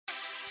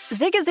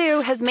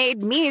Zigazoo has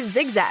made me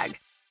zigzag.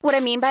 What I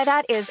mean by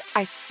that is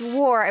I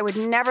swore I would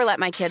never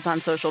let my kids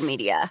on social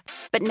media,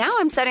 but now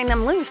I'm setting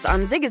them loose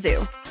on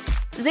Zigazoo.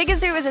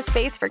 Zigazoo is a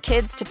space for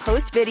kids to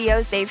post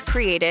videos they've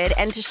created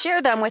and to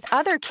share them with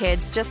other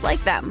kids just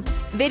like them.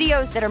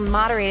 Videos that are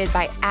moderated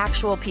by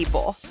actual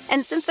people.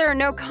 And since there are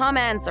no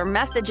comments or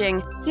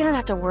messaging, you don't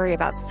have to worry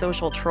about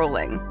social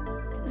trolling.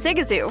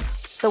 Zigazoo,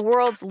 the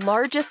world's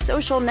largest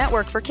social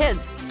network for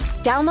kids.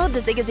 Download the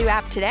Zigazoo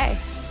app today.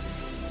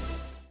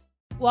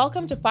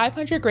 Welcome to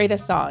 500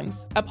 Greatest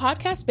Songs, a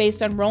podcast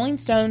based on Rolling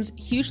Stone's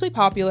hugely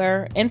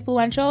popular,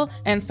 influential,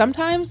 and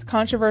sometimes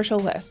controversial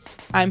list.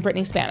 I'm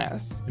Brittany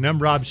Spanos. And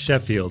I'm Rob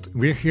Sheffield.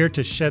 We're here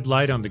to shed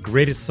light on the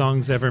greatest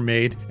songs ever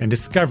made and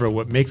discover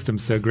what makes them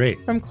so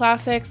great. From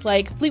classics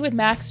like Fleetwood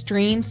Mac's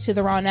Dreams to the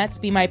Ronettes'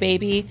 Be My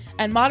Baby,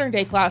 and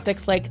modern-day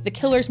classics like The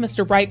Killers'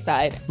 Mr.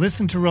 Brightside.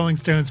 Listen to Rolling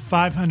Stone's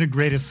 500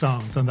 Greatest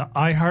Songs on the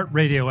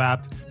iHeartRadio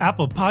app,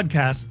 Apple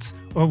Podcasts,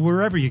 or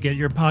wherever you get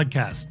your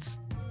podcasts.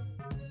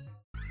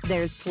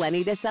 There's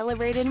plenty to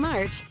celebrate in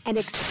March and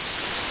National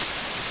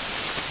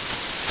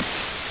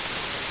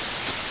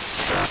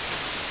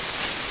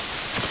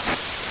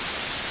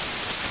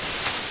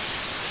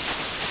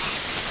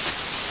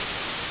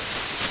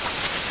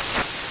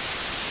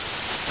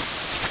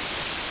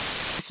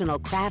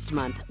Craft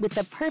Month with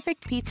the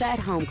perfect pizza at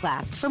home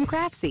class from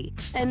Craftsy.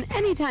 And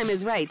anytime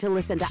is right to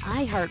listen to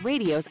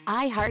iHeartRadio's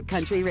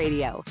iHeartCountry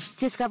Radio.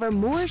 Discover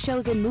more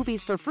shows and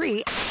movies for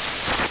free.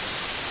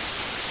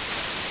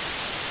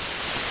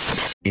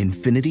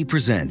 Infiniti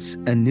presents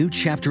a new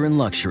chapter in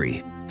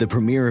luxury, the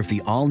premiere of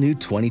the all-new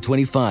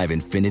 2025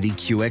 Infiniti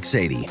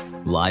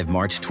QX80, live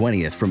March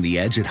 20th from the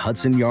Edge at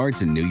Hudson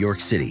Yards in New York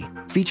City,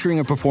 featuring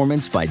a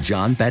performance by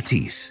Jon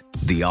Batiste.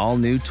 The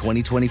all-new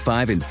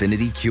 2025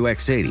 Infiniti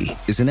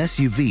QX80 is an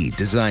SUV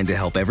designed to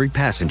help every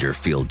passenger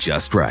feel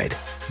just right.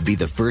 Be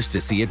the first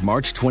to see it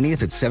March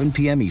 20th at 7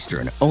 p.m.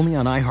 Eastern, only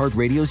on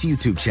iHeartRadio's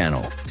YouTube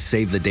channel.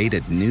 Save the date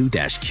at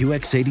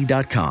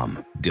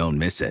new-QX80.com. Don't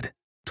miss it.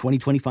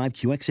 2025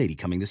 QX80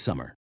 coming this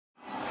summer.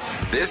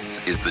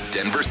 This is the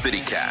Denver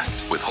City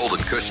Cast with Holden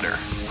Kushner,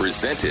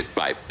 presented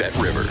by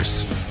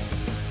BetRivers.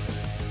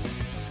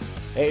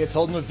 Hey, it's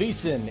Holden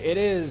Leveson. It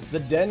is the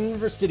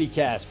Denver City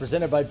Cast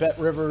presented by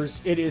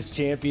BetRivers. It is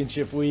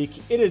championship week.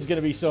 It is going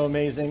to be so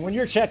amazing. When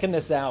you're checking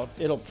this out,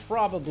 it'll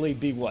probably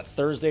be,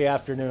 Thursday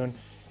afternoon,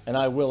 and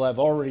I will have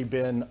already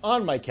been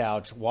on my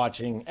couch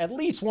watching at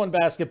least one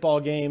basketball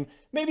game,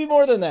 maybe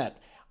more than that.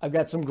 I've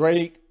got some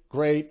great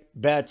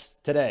bets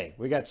today.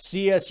 We got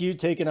CSU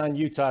taking on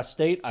Utah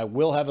State. I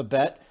will have a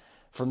bet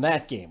from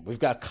that game. We've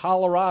got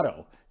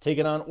Colorado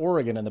taking on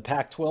Oregon in the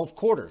Pac-12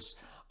 quarters.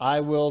 I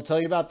will tell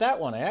you about that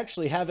one. I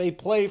actually have a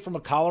play from a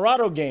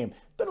Colorado game.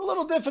 Been a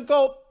little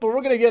difficult, but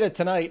we're going to get it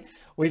tonight.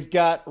 We've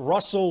got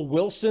Russell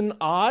Wilson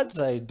odds.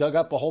 I dug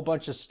up a whole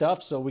bunch of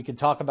stuff so we can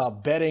talk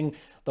about betting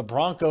the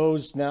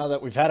Broncos now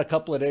that we've had a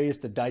couple of days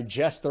to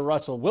digest the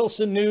Russell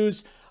Wilson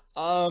news.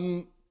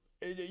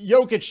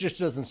 Jokic just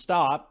doesn't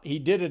stop. He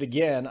did it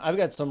again. I've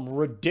got some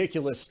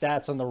ridiculous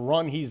stats on the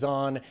run he's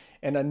on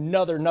and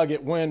another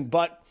Nugget win,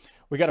 but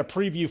we got a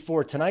preview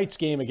for tonight's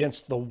game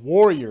against the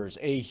Warriors,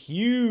 a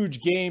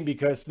huge game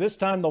because this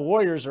time the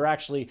Warriors are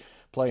actually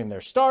playing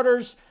their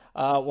starters.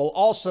 We'll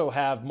also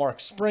have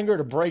Mark Springer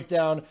to break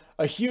down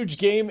a huge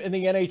game in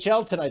the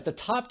NHL tonight. The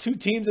top two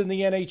teams in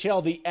the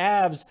NHL, the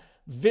Avs,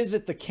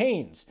 visit the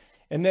Canes.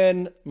 And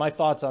then my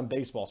thoughts on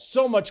baseball.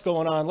 So much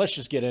going on. Let's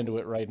just get into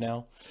it right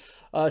now.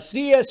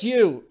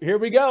 CSU, here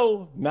we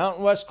go.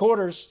 Mountain West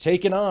quarters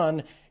taking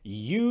on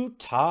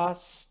Utah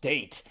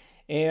State.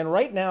 And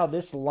right now,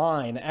 this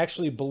line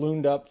actually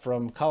ballooned up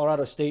from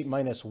Colorado State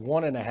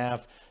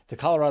 -1.5 to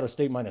Colorado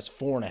State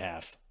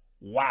 -4.5.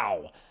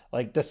 Wow.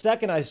 Like the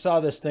second I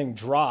saw this thing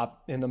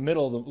drop in the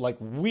middle of the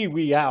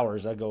wee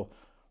hours, I go,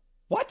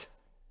 what?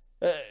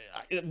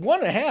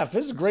 1.5,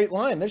 this is a great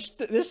line.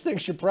 This thing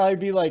should probably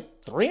be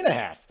like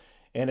 3.5.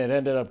 And it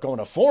ended up going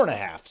to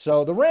 4.5.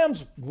 So the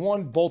Rams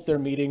won both their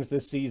meetings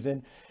this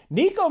season.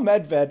 Niko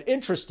Medved,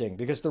 interesting,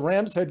 because the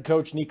Rams head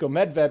coach Niko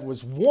Medved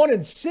was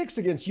 1-6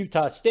 against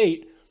Utah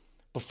State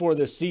before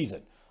this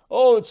season.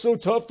 Oh, it's so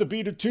tough to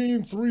beat a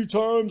team 3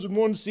 times in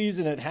one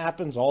season. It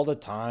happens all the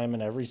time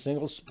in every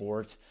single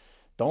sport.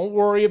 Don't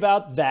worry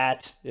about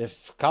that.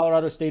 If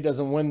Colorado State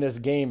doesn't win this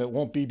game, it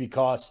won't be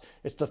because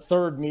it's the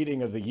third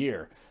meeting of the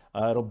year.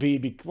 It'll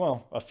be,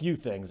 a few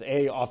things.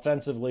 A,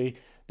 offensively,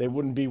 they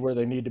wouldn't be where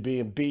they need to be,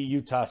 and B,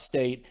 Utah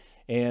State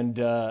and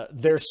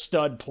their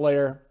stud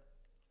player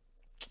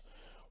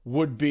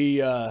would be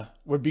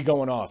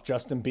going off.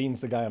 Justin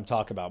Bean's the guy I'm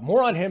talking about.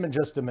 More on him in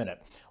just a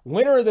minute.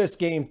 Winner of this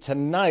game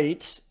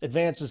tonight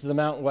advances to the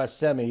Mountain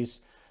West semis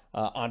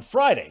on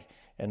Friday,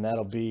 and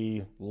that'll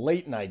be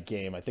late night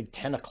game, I think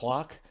 10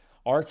 o'clock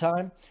our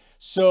time.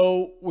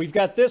 So we've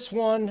got this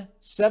one,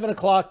 7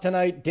 o'clock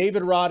tonight.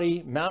 David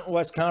Roddy, Mountain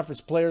West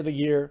Conference Player of the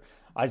Year.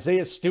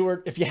 Isaiah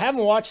Stewart. If you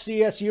haven't watched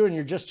CSU and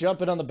you're just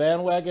jumping on the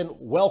bandwagon,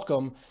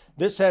 welcome.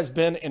 This has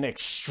been an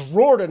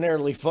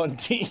extraordinarily fun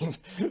team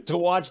to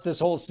watch this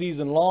whole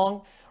season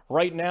long.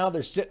 Right now,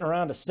 they're sitting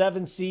around a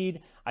 7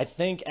 seed. I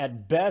think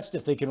at best,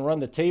 if they can run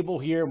the table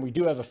here, and we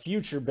do have a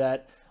future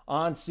bet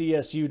on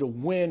CSU to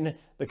win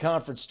the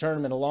conference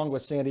tournament along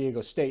with San Diego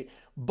State.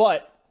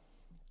 But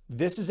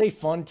this is a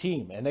fun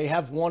team, and they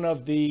have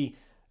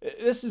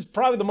this is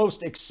probably the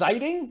most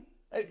exciting.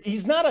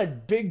 He's not a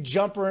big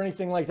jumper or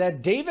anything like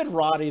that. David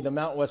Roddy, the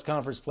Mountain West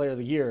Conference Player of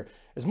the Year,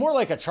 is more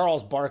like a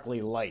Charles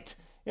Barkley light.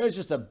 He's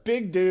just a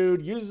big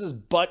dude, uses his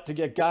butt to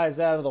get guys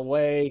out of the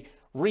way,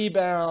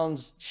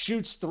 rebounds,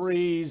 shoots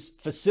threes,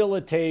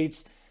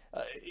 facilitates.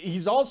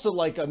 He's also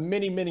like a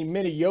mini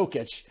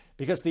Jokic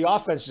because the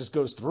offense just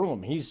goes through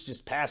him. He's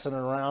just passing it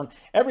around.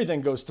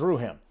 Everything goes through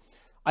him.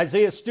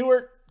 Isaiah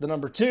Stewart, the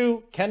number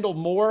 2. Kendall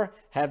Moore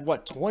had,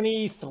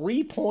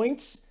 23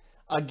 points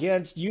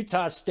against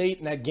Utah State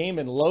in that game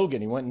in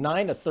Logan. He went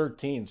 9 of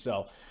 13.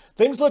 So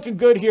things looking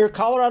good here.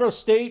 Colorado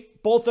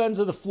State, both ends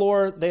of the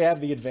floor, they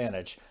have the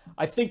advantage.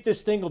 I think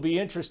this thing will be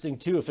interesting,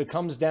 too, if it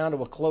comes down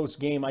to a close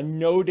game. I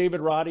know David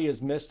Roddy has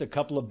missed a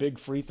couple of big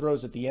free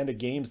throws at the end of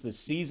games this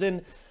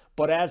season,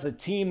 but as a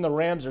team, the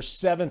Rams are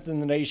 7th in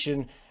the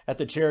nation at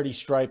the charity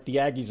stripe. The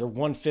Aggies are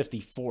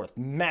 154th.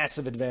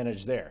 Massive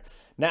advantage there.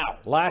 Now,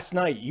 last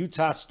night,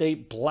 Utah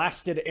State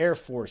blasted Air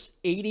Force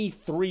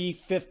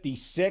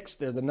 83-56.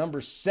 They're the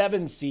number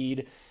 7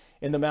 seed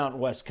in the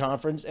Mountain West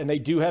Conference, and they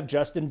do have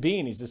Justin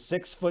Bean. He's a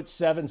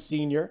 6'7"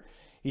 senior.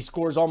 He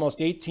scores almost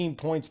 18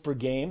 points per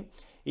game.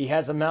 He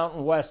has a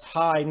Mountain West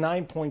high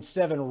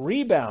 9.7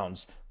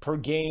 rebounds per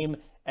game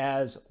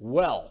as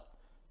well.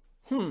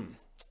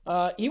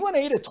 He went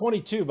 8 of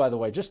 22, by the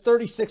way, just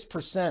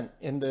 36%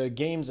 in the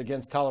games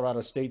against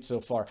Colorado State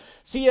so far.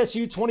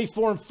 CSU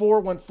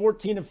 24-4, went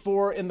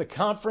 14-4 in the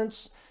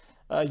conference.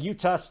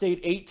 Utah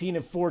State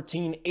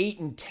 18-14,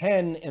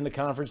 8-10 in the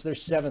conference. They're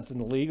 7th in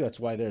the league. That's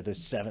why they're the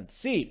 7th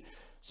seed.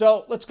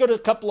 So let's go to a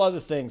couple other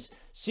things.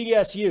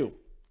 CSU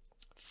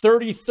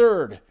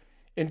 33rd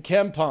in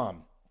KenPom,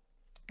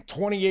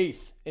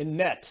 28th in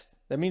net.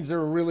 That means they're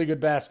a really good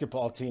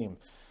basketball team.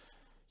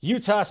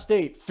 Utah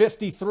State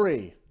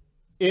 53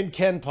 in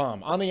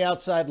KenPom, on the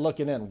outside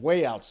looking in,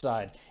 way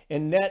outside.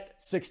 In net,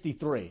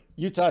 63.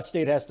 Utah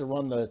State has to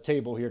run the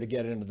table here to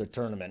get into the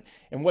tournament.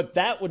 And what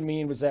that would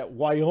mean was that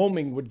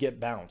Wyoming would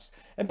get bounced.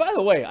 And by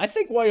the way, I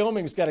think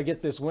Wyoming's got to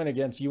get this win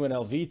against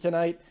UNLV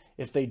tonight.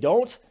 If they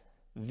don't,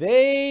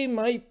 they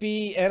might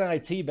be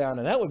NIT bound,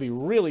 and that would be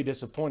really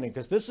disappointing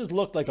because this has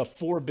looked like a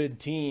four-bid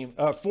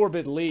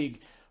league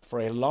for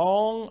a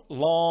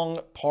long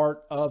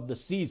part of the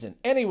season.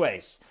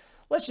 Anyways,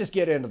 let's just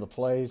get into the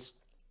plays.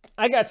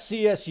 I got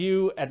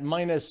CSU at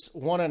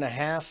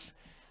 -1.5.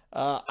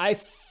 I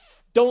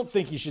don't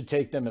think you should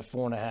take them at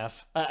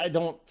 4.5. I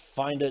don't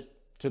find it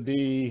to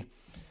be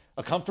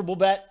a comfortable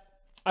bet.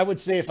 I would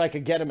say if I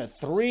could get them at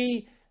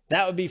 3,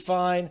 that would be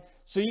fine.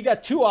 So you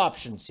got 2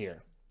 options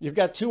here. You've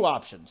got 2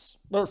 options,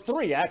 or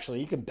 3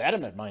 actually. You can bet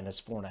them at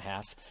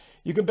 -4.5.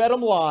 You can bet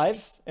them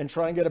live and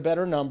try and get a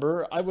better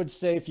number. I would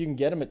say if you can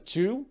get them at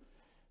 2,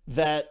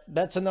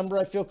 that's a number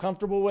I feel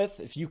comfortable with.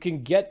 If you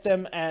can get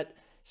them at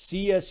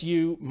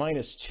CSU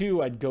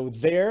 -2, I'd go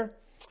there.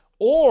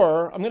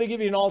 Or I'm going to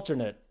give you an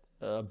alternate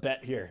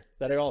bet here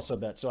that I also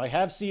bet. So I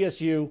have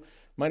CSU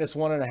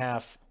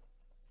 -1.5,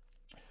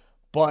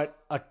 but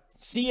a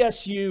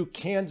CSU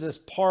Kansas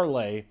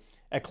parlay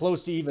at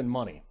close to even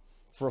money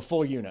for a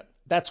full unit.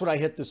 That's what I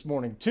hit this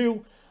morning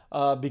too,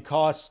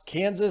 because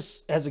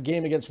Kansas has a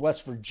game against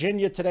West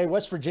Virginia today.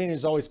 West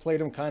Virginia's always played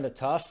them kind of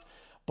tough,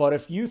 but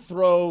if you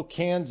throw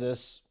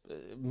Kansas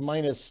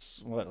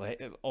minus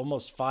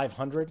almost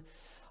 500,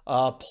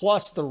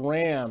 plus the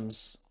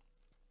Rams,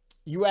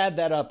 you add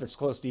that up, it's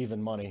close to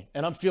even money.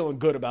 And I'm feeling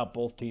good about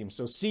both teams.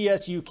 So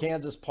CSU,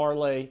 Kansas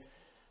parlay,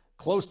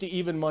 close to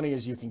even money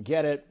as you can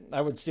get it.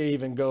 I would say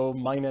even go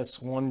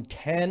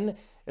 -110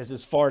 is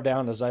as far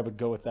down as I would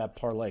go with that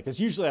parlay. Because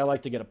usually I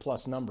like to get a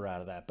plus number out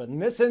of that. But in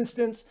this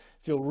instance,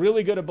 feel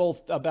really good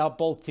about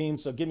both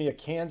teams. So give me a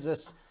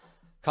Kansas,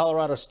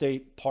 Colorado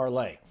State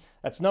parlay.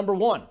 That's number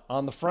 1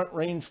 on the Front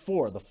Range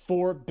 4, the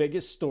 4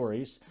 biggest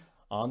stories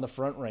on the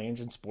Front Range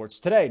in sports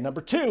today.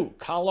 Number 2,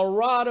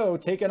 Colorado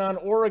taking on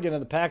Oregon in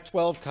the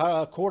Pac-12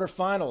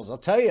 quarterfinals. I'll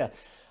tell you,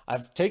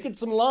 I've taken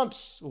some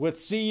lumps with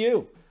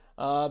CU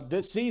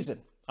this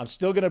season. I'm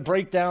still going to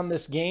break down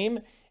this game,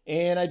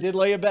 and I did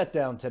lay a bet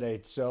down today.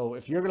 So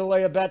if you're going to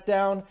lay a bet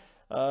down,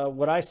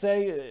 what I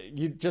say,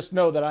 you just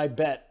know that I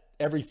bet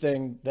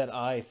everything that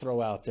I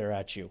throw out there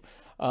at you.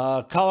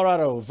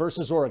 Colorado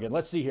versus Oregon.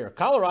 Let's see here.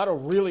 Colorado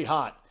really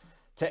hot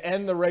to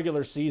end the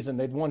regular season.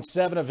 They'd won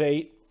 7 of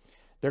 8.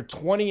 They're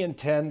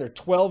 20-10. They're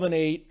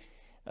 12-8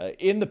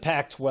 in the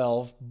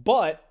Pac-12.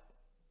 But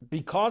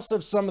because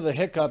of some of the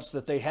hiccups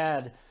that they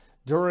had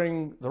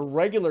during the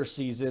regular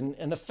season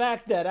and the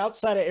fact that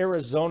outside of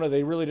Arizona,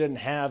 they really didn't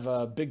have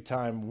a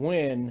big-time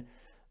win,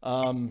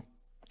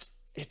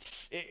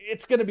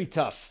 it's going to be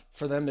tough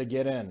for them to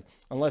get in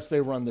unless they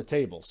run the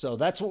table. So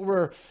that's what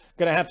we're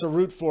going to have to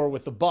root for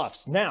with the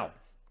Buffs. Now,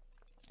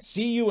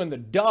 CU and the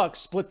Ducks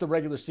split the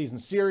regular season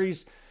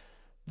series.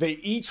 They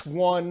each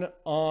won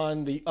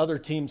on the other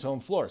team's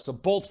home floor. So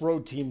both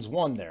road teams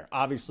won there.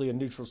 Obviously a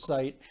neutral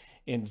site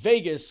in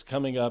Vegas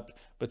coming up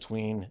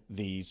between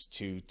these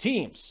two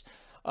teams.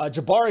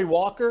 Jabari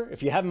Walker,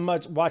 if you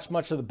haven't watched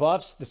much of the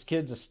Buffs, this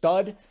kid's a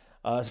stud.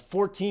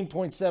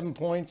 14.7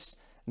 points,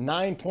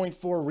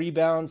 9.4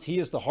 rebounds. He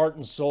is the heart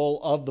and soul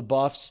of the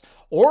Buffs.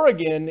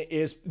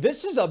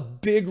 This is a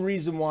big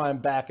reason why I'm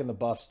back in the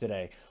Buffs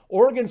today.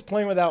 Oregon's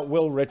playing without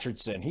Will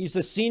Richardson. He's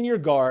a senior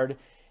guard.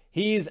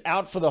 He's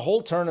out for the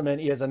whole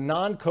tournament. He has a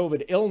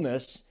non-COVID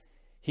illness.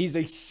 He's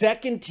a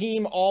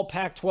second-team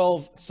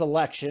All-Pac-12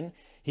 selection.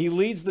 He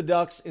leads the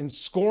Ducks in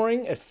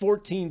scoring at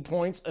 14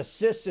 points,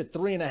 assists at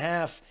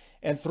 3.5,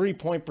 and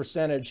three-point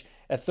percentage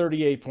at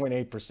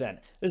 38.8%.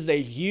 This is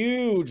a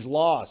huge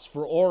loss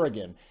for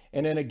Oregon.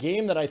 And in a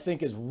game that I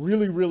think is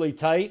really, really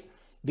tight,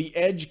 the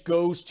edge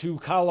goes to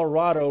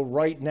Colorado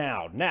right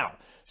now. Now,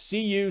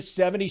 CU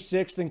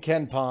 76th in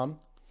KenPom.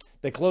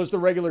 They closed the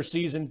regular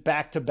season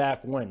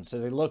back-to-back wins, so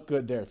they look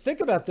good there.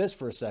 Think about this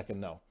for a second,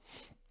 though.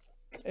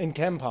 In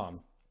KenPom,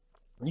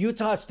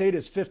 Utah State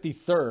is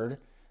 53rd.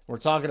 We're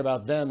talking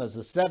about them as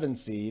the 7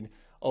 seed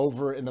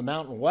over in the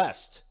Mountain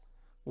West.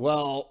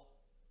 Well,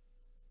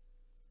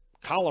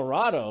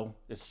 Colorado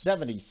is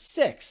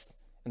 76th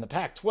in the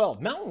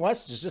Pac-12. Mountain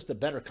West is just a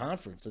better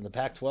conference in the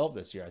Pac-12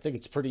 this year. I think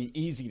it's pretty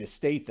easy to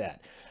state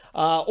that.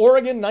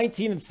 Oregon,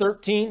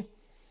 19-13.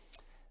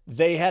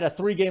 They had a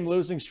 3-game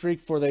losing streak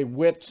before they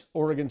whipped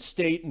Oregon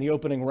State in the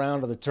opening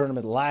round of the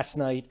tournament last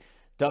night.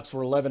 Ducks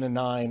were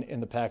 11-9 in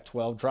the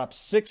Pac-12, dropped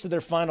 6 of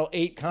their final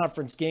 8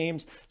 conference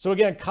games. So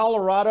again,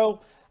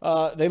 Colorado,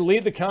 they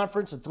lead the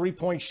conference in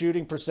three-point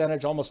shooting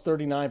percentage, almost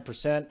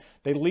 39%.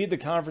 They lead the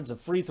conference in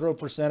free throw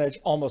percentage,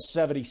 almost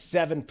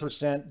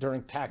 77%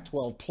 during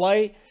Pac-12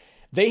 play.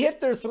 They hit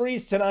their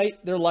threes tonight,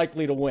 they're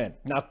likely to win.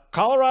 Now,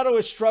 Colorado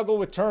has struggled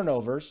with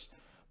turnovers,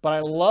 but I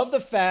love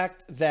the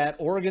fact that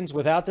Oregon's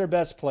without their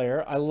best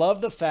player. I love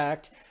the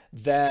fact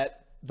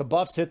that the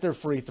Buffs hit their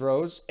free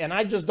throws, and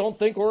I just don't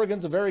think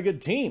Oregon's a very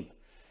good team.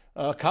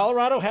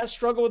 Colorado has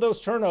struggled with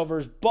those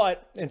turnovers,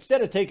 but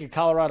instead of taking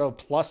Colorado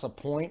plus a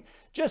point,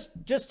 just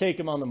take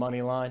them on the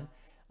money line.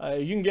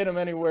 You can get them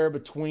anywhere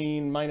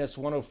between minus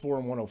 104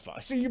 and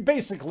 105. So you're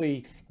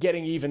basically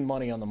getting even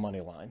money on the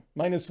money line.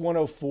 Minus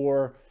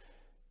 104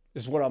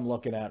 is what I'm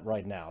looking at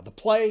right now. The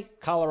play,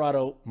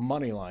 Colorado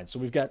money line. So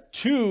we've got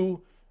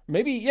two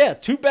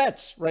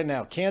bets right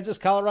now. Kansas,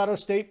 Colorado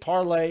State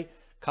parlay,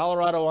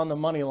 Colorado on the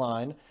money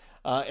line.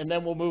 And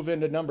then we'll move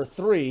into number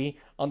 3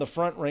 on the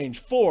Front Range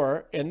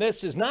 4. And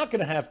this is not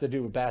going to have to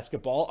do with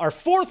basketball. Our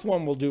fourth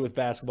one will do with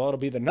basketball. It'll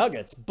be the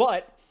Nuggets.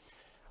 But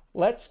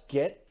let's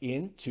get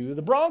into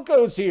the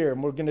Broncos here.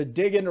 And we're going to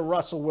dig into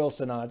Russell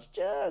Wilson odds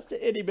just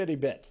a itty bitty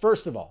bit.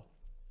 First of all,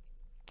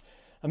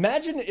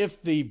 imagine if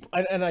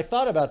and I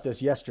thought about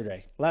this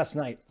last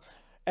night,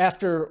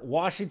 after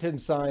Washington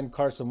signed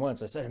Carson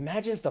Wentz. I said,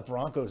 imagine if the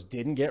Broncos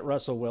didn't get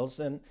Russell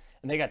Wilson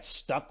and they got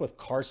stuck with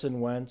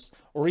Carson Wentz,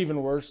 or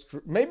even worse,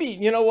 maybe,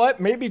 you know what?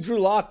 Maybe Drew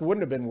Lock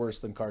wouldn't have been worse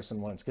than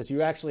Carson Wentz, because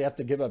you actually have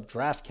to give up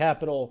draft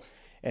capital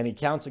and he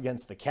counts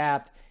against the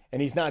cap,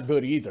 and he's not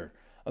good either.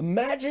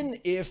 Imagine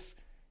if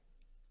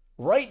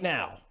right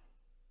now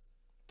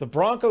the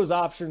Broncos'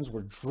 options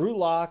were Drew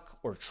Lock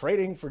or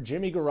trading for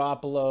Jimmy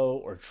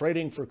Garoppolo or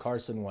trading for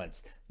Carson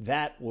Wentz.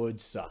 That would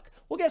suck.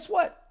 Well, guess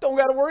what? Don't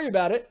got to worry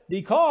about it,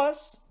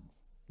 because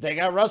they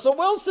got Russell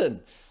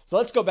Wilson. So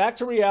let's go back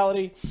to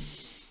reality.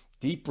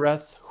 Deep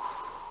breath,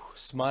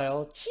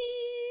 smile,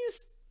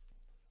 cheese.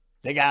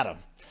 They got him.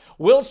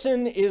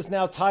 Wilson is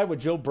now tied with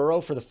Joe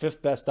Burrow for the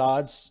 5th best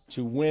odds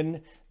to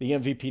win the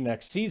MVP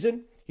next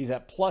season. He's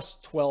at plus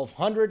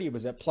 1,200. He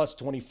was at plus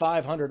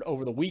 2,500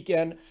 over the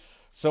weekend.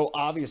 So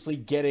obviously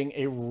getting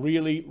a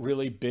really,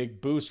 really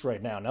big boost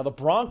right now. Now the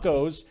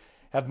Broncos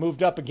have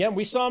moved up again.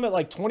 We saw him at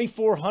like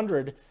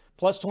 2,400,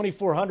 plus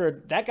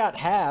 2,400. That got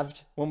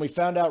halved when we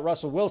found out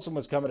Russell Wilson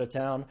was coming to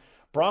town.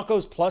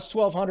 Broncos plus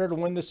 1,200 to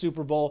win the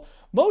Super Bowl.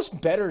 Most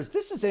bettors,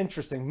 this is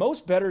interesting.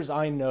 Most bettors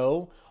I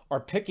know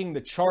are picking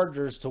the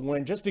Chargers to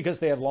win just because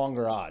they have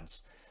longer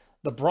odds.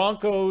 The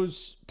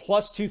Broncos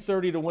plus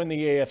 230 to win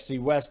the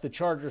AFC West. The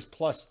Chargers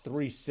plus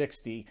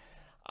 360.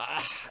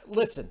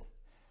 Listen,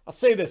 I'll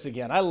say this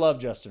again. I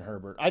love Justin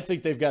Herbert. I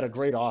think they've got a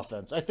great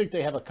offense. I think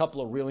they have a couple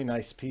of really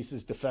nice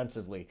pieces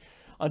defensively.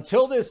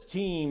 Until this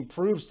team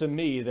proves to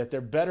me that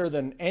they're better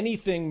than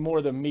anything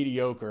more than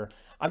mediocre,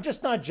 I'm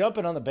just not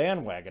jumping on the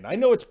bandwagon. I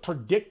know it's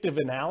predictive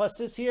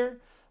analysis here,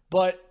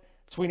 but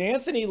between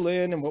Anthony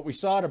Lynn and what we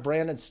saw to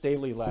Brandon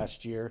Staley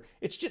last year,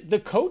 it's just, the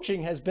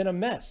coaching has been a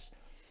mess.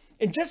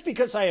 And just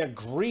because I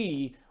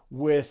agree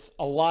with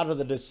a lot of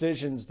the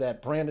decisions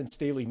that Brandon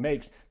Staley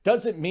makes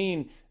doesn't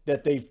mean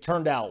that they've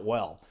turned out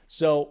well.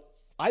 So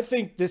I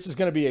think this is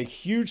going to be a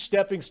huge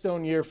stepping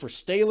stone year for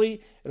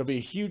Staley. It'll be a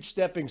huge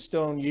stepping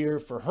stone year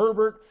for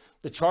Herbert.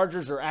 The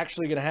Chargers are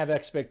actually going to have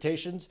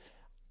expectations.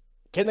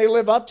 Can they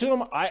live up to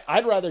them?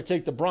 I'd rather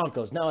take the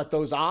Broncos. Now, at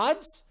those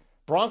odds,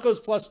 Broncos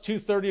plus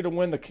 230 to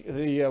win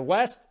the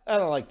West, I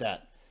don't like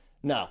that.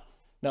 No.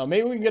 Now,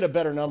 maybe we can get a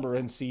better number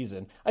in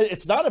season.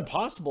 It's not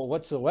impossible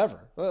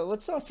whatsoever.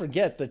 Let's not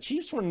forget, the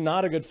Chiefs were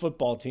not a good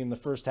football team the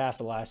first half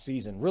of last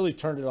season. Really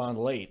turned it on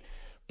late.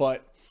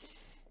 But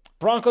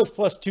Broncos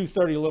plus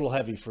 230, a little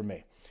heavy for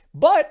me.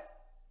 But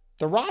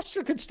the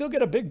roster could still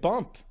get a big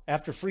bump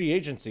after free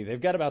agency. They've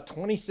got about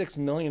 $26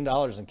 million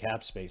in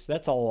cap space.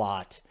 That's a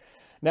lot.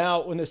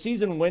 Now, when the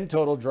season win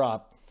total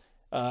drop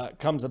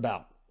comes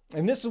about,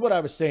 and this is what I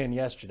was saying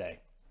yesterday,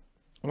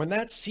 when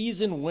that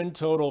season win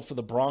total for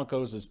the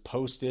Broncos is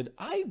posted,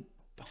 I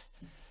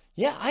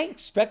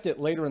expect it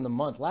later in the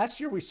month. Last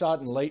year we saw it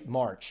in late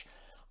March.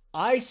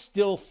 I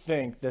still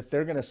think that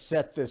they're going to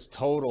set this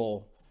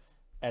total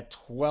at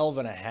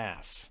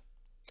 12.5.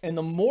 And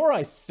the more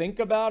I think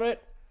about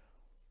it,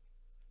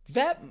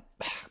 that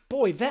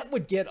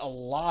would get a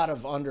lot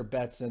of under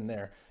bets in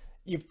there.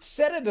 You've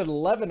set it at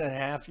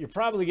 11.5. You're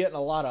probably getting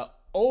a lot of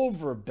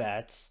over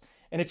bets.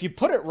 And if you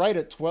put it right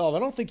at 12, I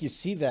don't think you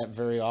see that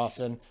very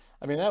often.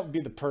 I mean, that would be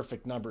the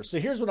perfect number. So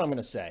here's what I'm going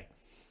to say.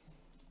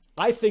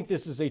 I think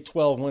this is a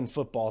 12-win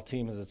football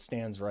team as it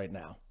stands right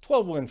now.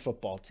 12-win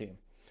football team.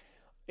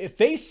 If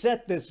they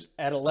set this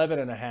at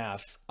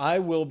 11.5, I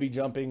will be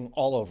jumping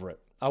all over it.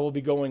 I will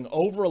be going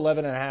over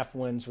 11.5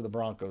 wins for the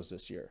Broncos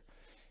this year.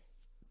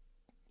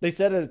 They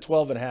set it at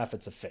 12.5.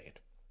 It's a fade.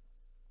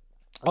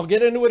 I'll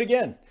get into it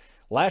again.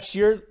 Last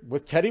year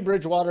with Teddy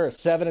Bridgewater, a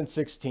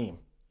 7-6 team.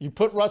 You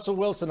put Russell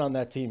Wilson on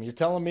that team. You're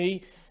telling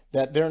me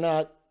that they're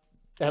not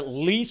at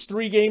least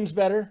 3 games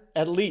better?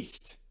 At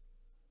least.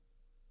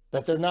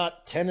 That they're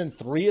not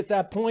 10-3 at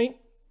that point?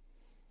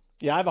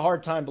 Yeah, I have a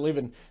hard time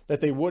believing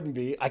that they wouldn't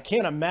be. I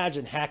can't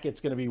imagine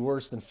Hackett's going to be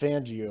worse than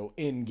Fangio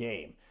in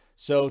game.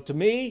 So to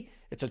me,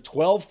 it's a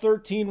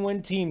 12-13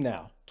 win team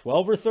now.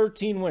 12 or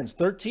 13 wins.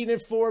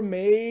 13-4,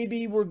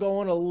 maybe we're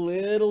going a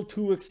little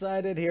too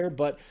excited here,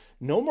 but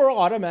no more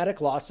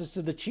automatic losses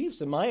to the Chiefs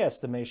in my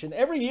estimation.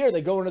 Every year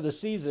they go into the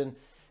season,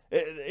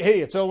 hey,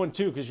 it's 0-2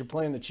 because you're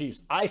playing the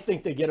Chiefs. I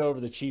think they get over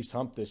the Chiefs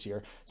hump this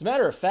year. As a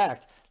matter of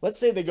fact, let's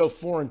say they go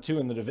 4-2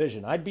 in the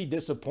division. I'd be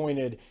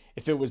disappointed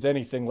if it was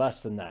anything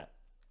less than that.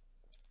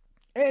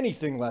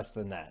 Anything less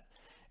than that.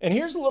 And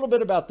here's a little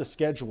bit about the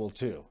schedule,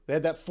 too. They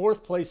had that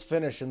 4th place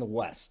finish in the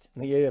West,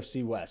 in the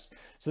AFC West.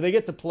 So they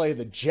get to play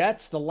the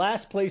Jets, the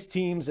last place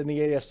teams in the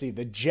AFC.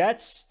 The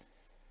Jets,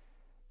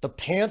 the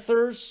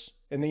Panthers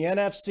in the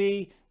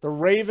NFC, the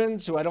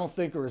Ravens, who I don't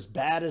think are as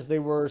bad as they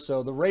were.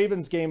 So the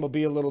Ravens game will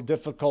be a little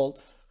difficult.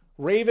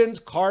 Ravens,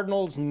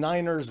 Cardinals,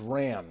 Niners,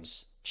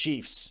 Rams,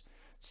 Chiefs.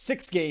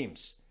 6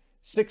 games.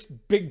 6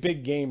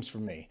 big games for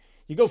me.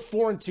 You go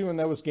 4-2 in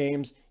those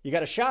games, you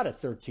got a shot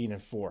at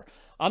 13-4.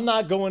 I'm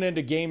not going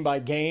into game by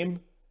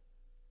game.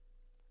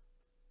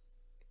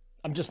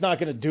 I'm just not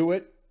going to do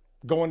it.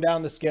 Going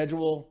down the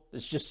schedule,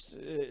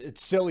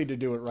 it's silly to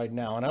do it right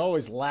now. And I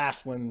always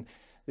laugh when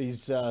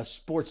these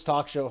sports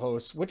talk show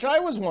hosts, which I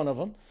was one of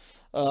them,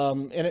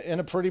 in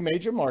a pretty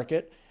major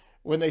market,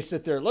 when they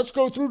sit there, let's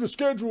go through the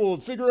schedule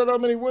and figure out how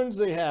many wins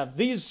they have.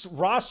 These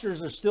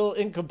rosters are still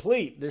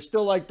incomplete. They're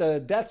still like the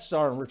Death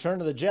Star in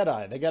Return of the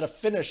Jedi. They got to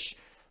finish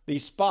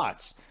these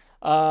spots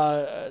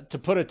to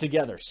put it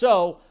together.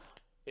 So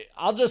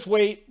I'll just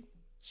wait,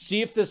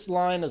 see if this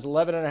line is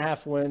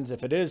 11.5 wins.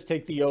 If it is,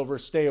 take the over,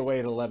 stay away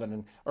at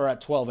 11 or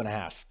at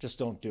 12.5. Just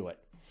don't do it.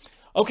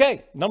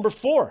 Okay, number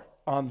 4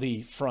 on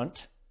the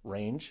front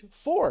range.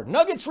 4,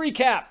 Nuggets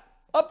recap,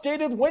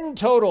 updated win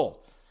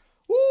total.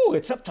 Ooh,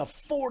 it's up to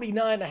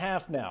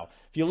 49.5 now.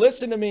 If you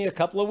listened to me a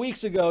couple of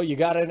weeks ago, you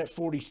got in at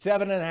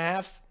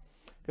 47.5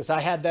 because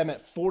I had them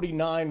at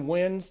 49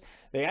 wins.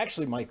 They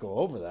actually might go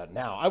over that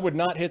now. I would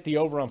not hit the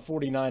over on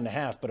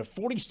 49.5, but at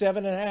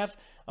 47.5,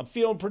 I'm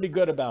feeling pretty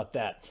good about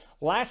that.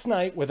 Last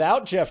night,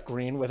 without Jeff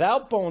Green,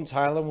 without Bones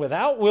Highland,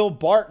 without Will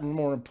Barton,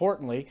 more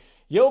importantly,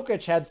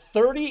 Jokic had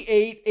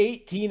 38,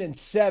 18, and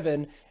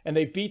 7, and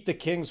they beat the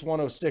Kings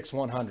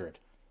 106-100.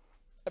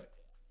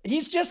 Jokic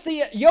is just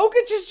the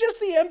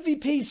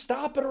MVP.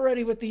 Stop it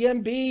already with the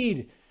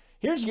Embiid.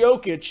 Here's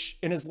Jokic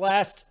in his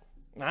last,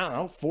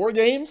 4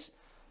 games.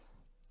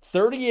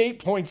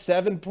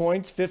 38.7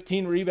 points,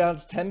 15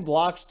 rebounds, 10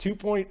 blocks,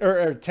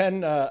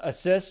 10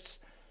 assists,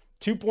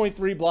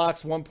 2.3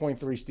 blocks,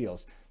 1.3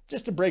 steals.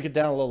 Just to break it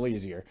down a little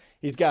easier,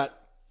 he's got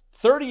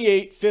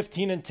 38,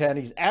 15, and 10.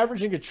 He's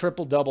averaging a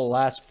triple-double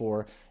last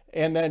 4,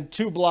 and then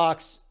 2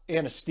 blocks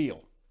and a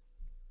steal.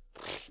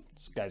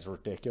 This guy's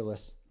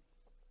ridiculous.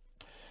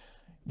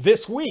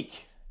 This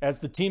week, as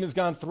the team has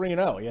gone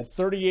 3-0, he had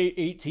 38,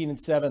 18, and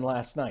 7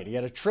 last night. He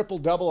had a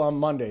triple-double on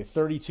Monday,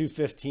 32,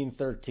 15,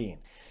 13.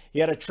 He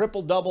had a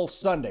triple-double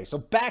Sunday. So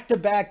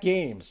back-to-back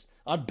games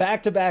on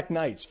back-to-back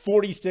nights,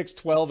 46,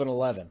 12, and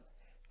 11.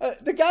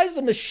 The guy's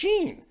a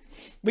machine.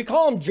 We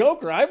call him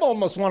Joker. I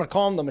almost want to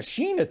call him the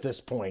machine at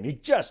this point. He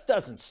just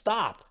doesn't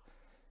stop.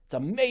 It's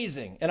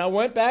amazing. And I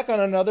went back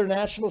on another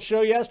national show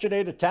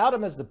yesterday to tout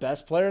him as the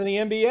best player in the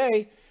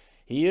NBA.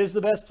 He is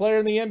the best player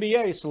in the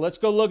NBA. So let's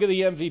go look at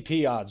the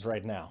MVP odds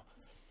right now.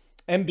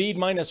 Embiid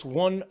minus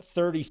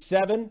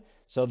 137.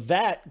 So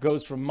that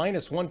goes from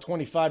minus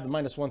 125 to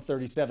minus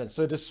 137.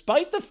 So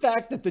despite the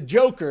fact that the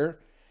Joker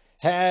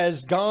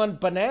has gone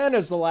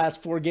bananas the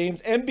last 4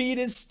 games. Embiid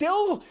is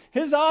still,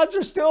 his odds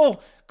are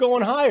still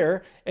going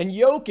higher, and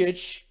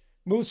Jokic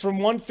moves from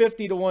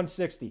 150 to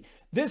 160.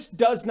 This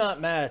does not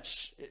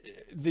match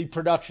the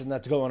production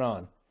that's going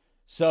on.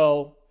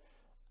 So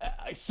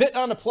I sit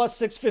on a plus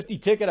 650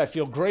 ticket. I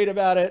feel great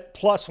about it.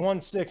 Plus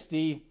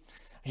 160.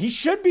 He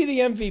should be the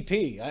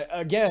MVP.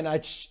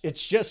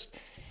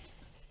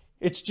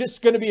 It's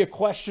just going to be a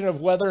question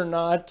of whether or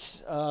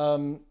not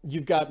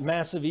you've got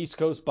massive East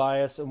Coast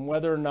bias and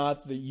whether or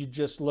not that you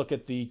just look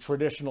at the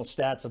traditional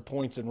stats of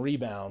points and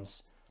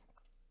rebounds.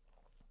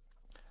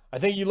 I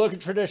think you look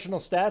at traditional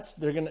stats,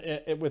 they're going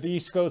to, with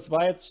East Coast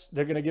bias,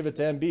 they're going to give it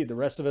to Embiid. The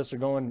rest of us are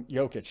going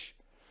Jokic.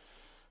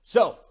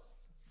 So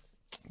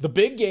the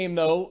big game,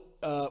 though,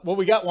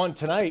 we got one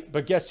tonight,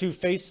 but guess who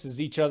faces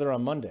each other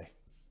on Monday?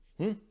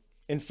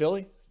 In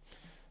Philly?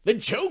 The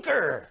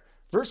Joker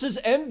versus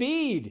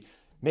Embiid.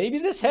 Maybe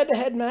this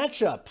head-to-head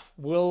matchup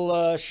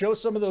will show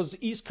some of those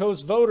East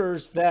Coast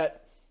voters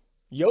that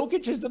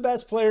Jokic is the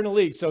best player in the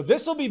league. So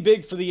this will be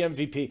big for the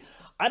MVP.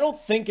 I don't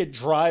think it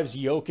drives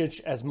Jokic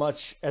as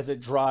much as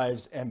it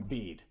drives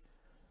Embiid.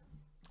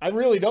 I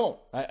really don't.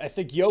 I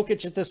think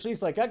Jokic at this point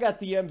is like, I got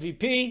the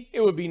MVP.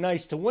 It would be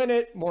nice to win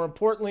it. More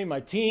importantly, my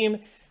team.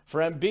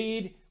 For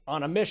Embiid,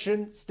 on a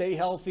mission, stay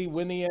healthy,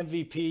 win the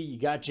MVP. You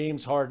got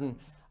James Harden.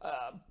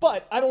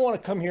 But I don't want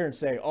to come here and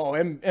say, oh,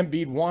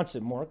 Embiid wants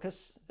it more,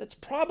 because that's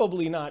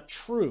probably not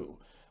true.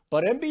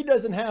 But Embiid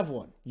doesn't have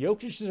one.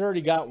 Jokic has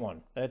already got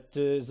one. That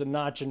is a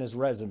notch in his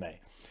resume.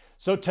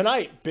 So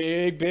tonight,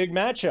 big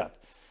matchup.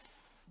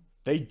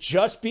 They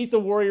just beat the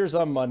Warriors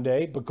on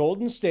Monday, but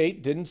Golden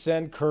State didn't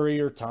send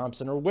Curry or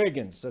Thompson or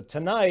Wiggins. So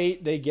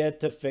tonight, they get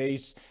to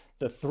face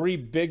the 3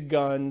 big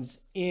guns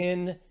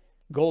in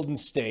Golden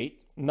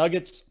State.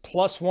 Nuggets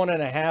plus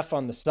 1.5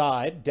 on the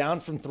side, down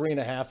from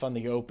 3.5 on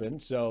the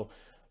open. So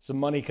some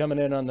money coming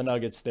in on the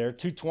Nuggets there.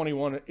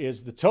 221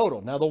 is the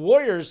total. Now the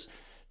Warriors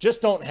just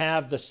don't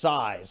have the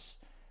size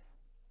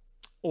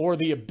or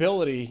the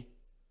ability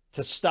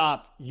to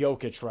stop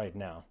Jokic right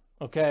now.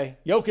 Okay?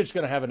 Jokic's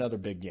going to have another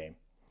big game.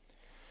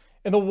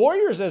 And the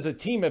Warriors as a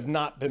team have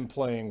not been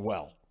playing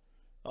well.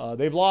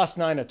 They've lost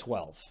 9 of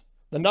 12.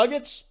 The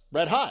Nuggets,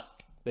 red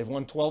hot. They've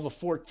won 12 of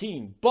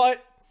 14.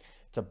 But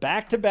it's a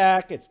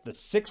back-to-back. It's the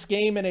 6th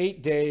game in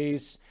 8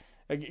 days.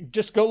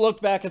 Just go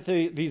look back at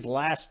these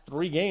last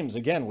 3 games.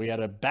 Again, we had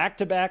a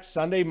back-to-back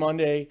Sunday,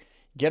 Monday,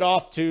 get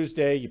off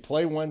Tuesday, you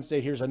play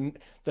Wednesday. Here's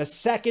the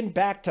second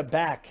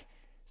back-to-back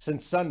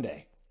since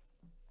Sunday.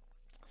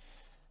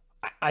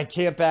 I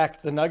can't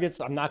back the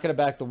Nuggets. I'm not going to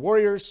back the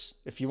Warriors.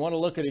 If you want to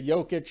look at a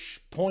Jokic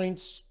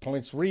points,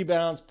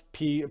 rebounds,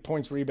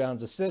 points,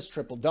 rebounds, assists,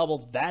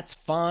 triple-double, that's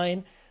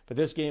fine. But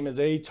this game is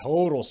a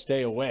total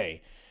stay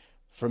away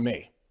from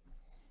me.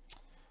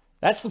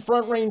 That's the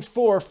Front Range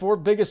 4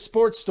 biggest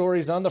sports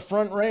stories on the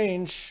Front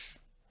Range.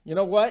 You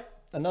know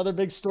what? Another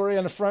big story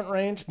on the Front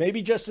Range,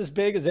 maybe just as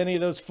big as any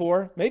of those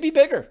 4, maybe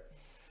bigger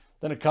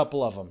than a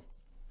couple of them.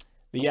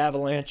 The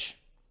Avalanche.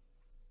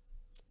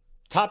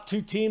 Top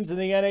 2 teams in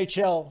the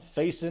NHL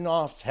facing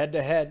off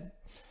head-to-head.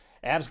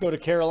 Avs go to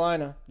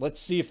Carolina.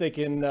 Let's see if they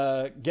can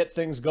get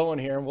things going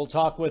here. And we'll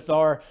talk with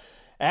our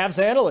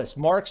Avs analyst,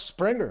 Mark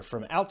Springer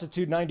from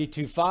Altitude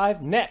 92.5,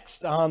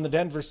 next on the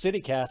Denver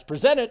City Cast,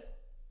 presented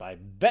by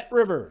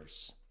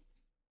BetRivers.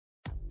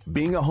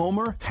 Being a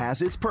homer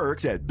has its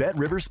perks at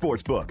BetRivers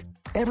Sportsbook.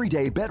 Every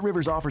day,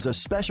 BetRivers offers a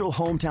special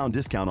hometown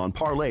discount on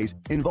parlays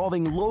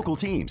involving local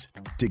teams.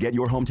 To get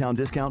your hometown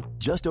discount,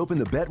 just open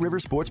the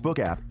BetRivers Sportsbook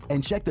app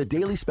and check the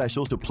daily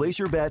specials to place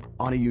your bet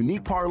on a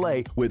unique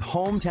parlay with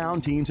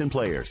hometown teams and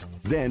players.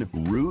 Then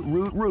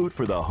root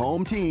for the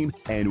home team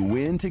and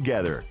win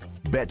together.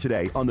 Bet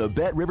today on the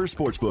BetRivers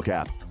Sportsbook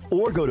app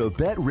or go to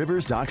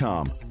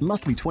BetRivers.com.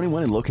 Must be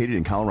 21 and located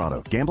in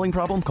Colorado. Gambling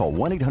problem? Call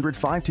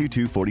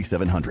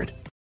 1-800-522-4700.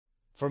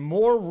 For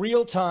more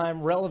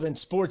real-time, relevant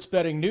sports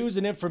betting news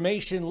and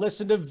information,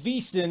 listen to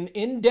VSiN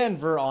in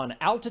Denver on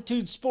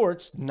Altitude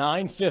Sports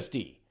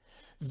 950.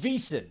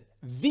 VSiN,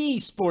 the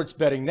sports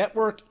betting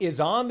network, is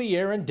on the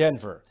air in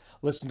Denver.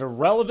 Listen to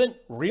relevant,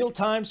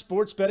 real-time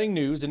sports betting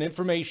news and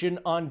information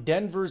on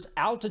Denver's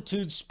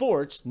Altitude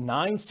Sports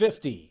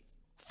 950.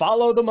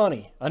 Follow the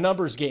money, a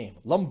numbers game,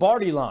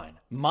 Lombardi line,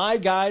 My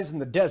Guys in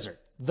the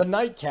Desert, the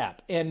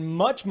Nightcap, and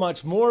much,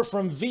 much more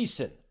from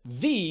VSiN,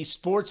 the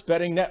sports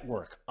betting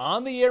network,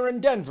 on the air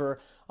in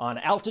Denver on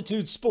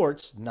Altitude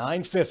Sports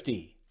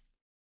 950.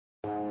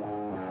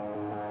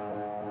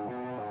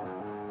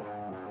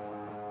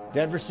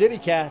 Denver City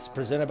Cast,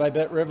 presented by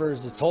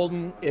BetRivers. It's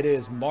Holden. It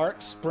is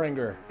Mark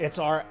Springer. It's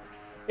our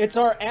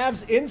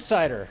Avs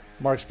insider,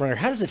 Mark Springer.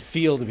 How does it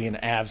feel to be an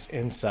Avs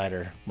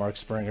insider, Mark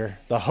Springer,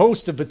 the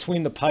host of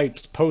Between the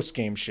Pipes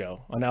post-game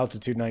show on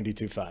Altitude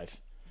 92.5?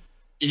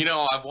 You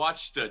know, I've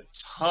watched a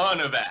ton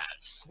of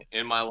ads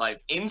in my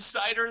life.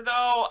 Insider,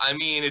 though, I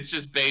mean, it's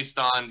just based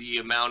on the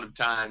amount of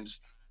times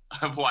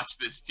I've watched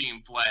this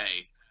team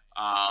play.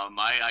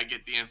 I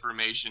get the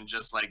information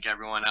just like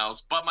everyone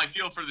else. But my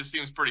feel for this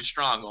team is pretty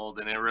strong,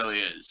 Holden. It really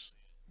is.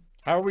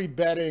 How are we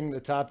betting the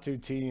top 2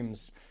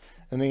 teams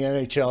in the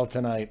NHL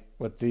tonight?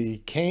 with the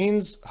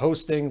Canes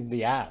hosting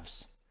the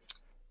Avs.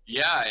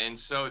 Yeah, and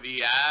so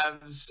the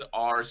Avs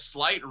are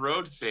slight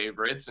road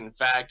favorites. In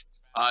fact,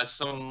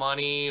 some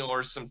money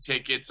or some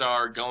tickets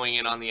are going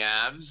in on the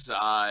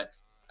Avs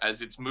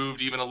as it's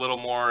moved even a little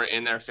more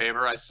in their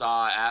favor. I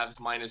saw Avs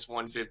minus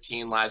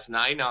 115 last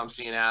night. Now I'm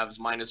seeing Avs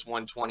minus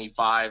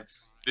 125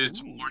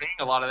 this morning.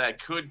 A lot of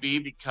that could be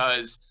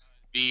because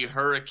the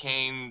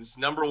Hurricanes'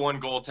 number one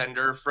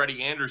goaltender,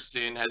 Freddie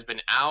Anderson, has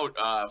been out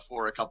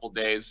for a couple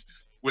days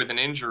with an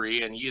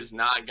injury, and he is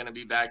not going to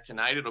be back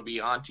tonight. It'll be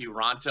Antti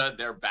Raanta,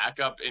 their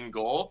backup in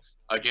goal,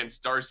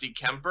 against Darcy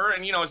Kemper.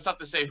 And, it's tough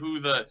to say who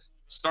the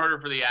starter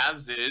for the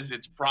Avs is.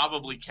 It's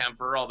probably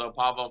Kemper, although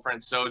Pavel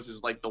Francouz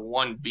is like the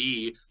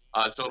 1B.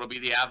 So it'll be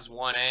the Avs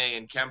 1A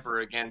and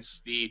Kemper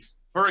against the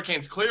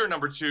Hurricanes' clear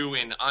number 2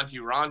 in Antti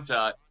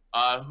Raanta,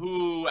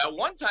 who at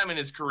one time in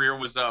his career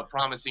was a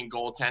promising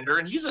goaltender,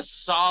 and he's a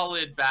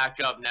solid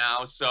backup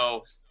now.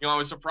 So, I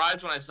was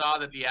surprised when I saw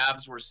that the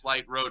Avs were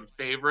slight road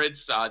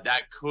favorites.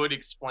 That could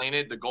explain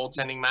it, the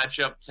goaltending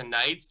matchup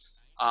tonight.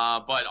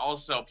 But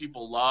also,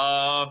 people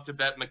love to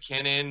bet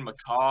McKinnon,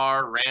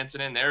 Makar,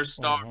 Rantanen, their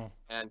star,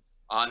 and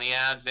on the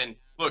Avs. And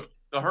look,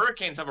 the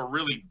Hurricanes have a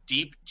really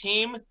deep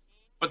team,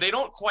 but they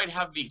don't quite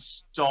have the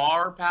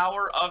star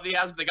power of the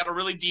Avs. They got a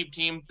really deep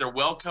team. They're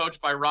well coached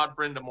by Rod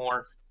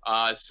Brind'Amour.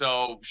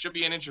 So should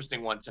be an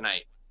interesting one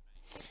tonight.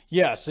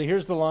 Yeah, so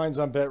here's the lines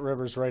on Bet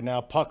Rivers right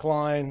now. Puck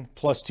line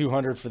plus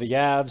 200 for the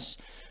Avs,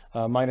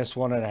 minus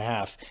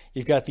 1.5.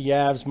 You've got the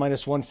Avs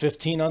minus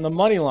 115 on the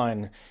money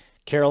line.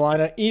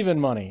 Carolina even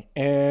money,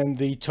 and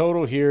the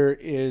total here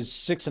is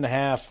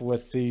 6.5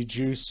 with the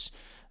juice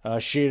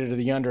shaded to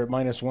the under at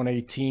minus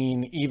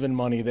 118, even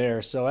money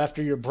there. So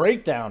after your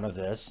breakdown of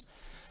this,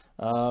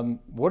 how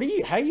are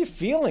you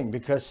feeling?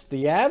 Because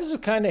the Avs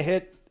have kind of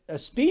hit a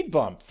speed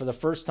bump for the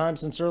first time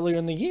since earlier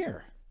in the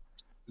year.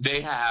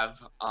 They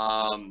have,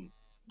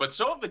 but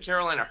so have the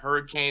Carolina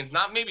Hurricanes,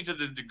 not maybe to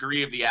the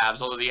degree of the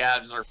Avs, although the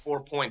Avs are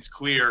 4 points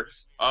clear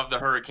of the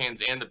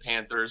Hurricanes and the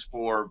Panthers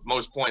for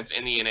most points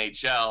in the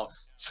NHL.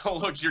 So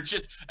look, you're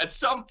just, at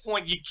some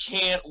point you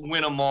can't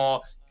win them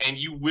all, and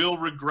you will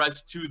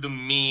regress to the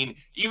mean,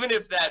 even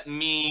if that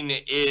mean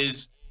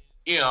is,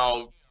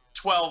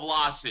 12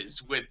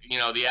 losses with, the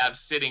Avs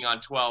sitting on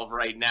 12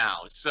 right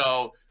now.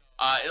 So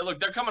look,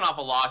 they're coming off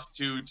a loss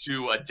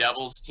to a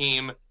Devils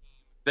team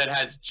that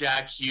has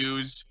Jack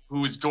Hughes,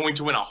 who is going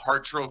to win a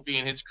Hart Trophy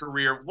in his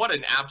career. What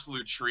an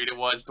absolute treat it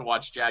was to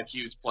watch Jack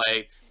Hughes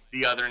play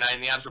the other night.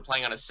 And the Avs were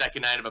playing on a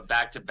second night of a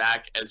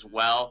back-to-back as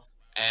well.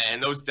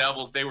 And those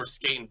Devils, they were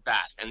skating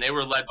fast. And they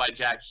were led by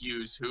Jack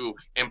Hughes, who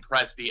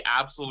impressed the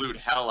absolute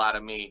hell out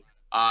of me.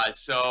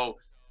 So,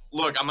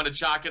 look, I'm going to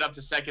chalk it up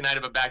to second night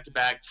of a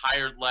back-to-back,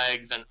 tired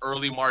legs, an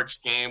early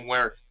March game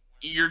where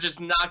you're just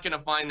not going to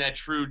find that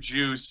true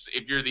juice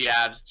if you're the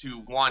Avs to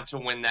want to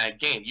win that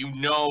game.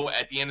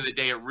 At the end of the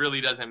day, it really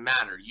doesn't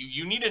matter.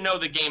 You need to know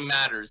the game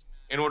matters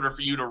in order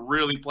for you to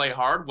really play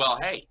hard. Well,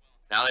 hey,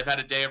 now they've had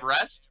a day of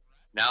rest.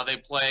 Now they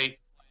play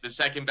the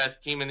second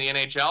best team in the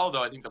NHL,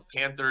 though I think the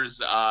Panthers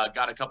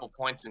got a couple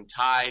points and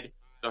tied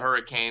the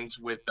Hurricanes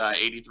with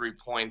 83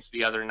 points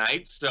the other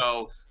night.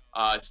 So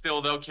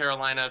still, though,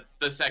 Carolina,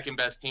 the second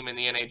best team in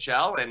the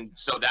NHL. And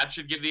so that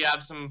should give the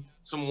Avs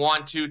some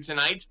want-to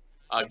tonight.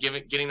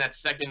 Getting that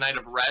second night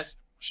of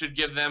rest should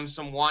give them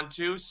some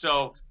want-to.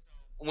 So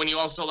when you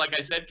also, like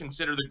I said,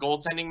 consider the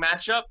goaltending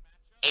matchup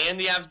and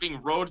the Avs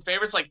being road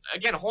favorites, like,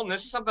 again, Holden,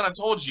 this is something I've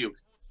told you.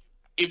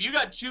 If you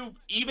got two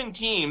even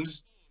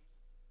teams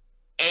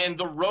and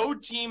the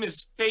road team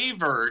is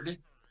favored,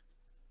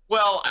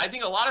 well, I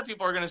think a lot of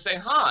people are going to say,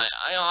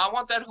 I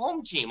want that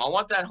home team. I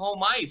want that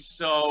home ice.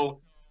 So,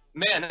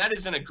 man, that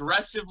is an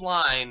aggressive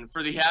line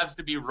for the Avs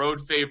to be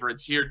road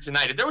favorites here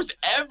tonight. If there was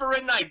ever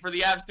a night for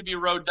the Avs to be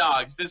road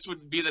dogs, this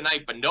would be the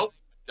night. But nope,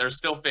 they're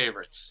still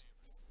favorites.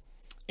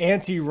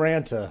 Antti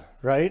Raanta,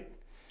 right?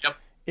 Yep.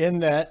 In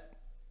that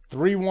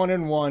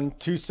 3-1-1,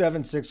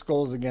 2.76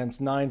 goals against,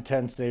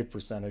 9.10 save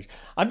percentage.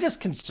 I'm just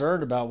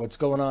concerned about what's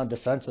going on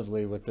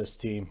defensively with this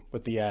team,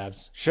 with the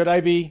Avs. Should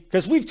I be?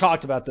 Because we've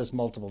talked about this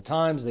multiple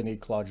times. They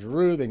need Claude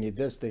Giroux. They need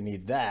this. They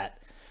need that.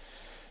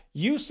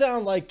 You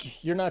sound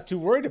like you're not too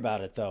worried about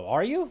it, though.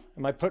 Are you?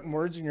 Am I putting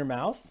words in your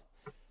mouth?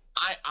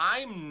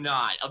 I'm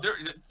not.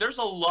 There's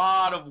a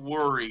lot of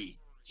worry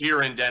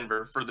here in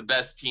Denver for the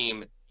best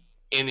team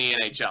in the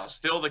NHL.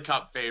 Still the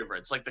Cup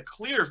favorites, like the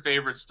clear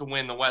favorites to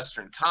win the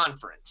Western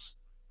Conference.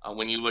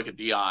 When you look at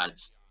the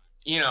odds,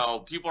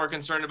 people are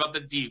concerned about the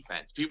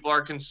defense. People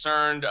are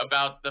concerned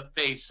about the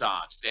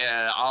face-offs,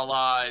 a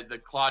la the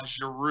Claude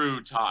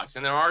Giroux talks.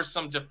 And there are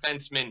some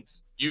defensemen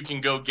you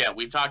can go get.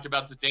 We've talked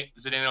about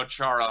Zdeno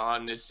Chara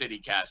on this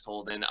CityCast,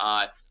 Holden.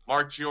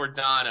 Mark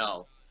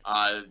Giordano,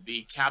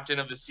 the captain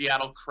of the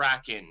Seattle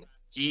Kraken.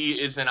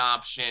 He is an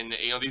option.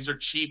 These are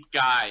cheap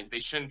guys. They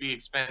shouldn't be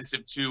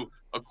expensive to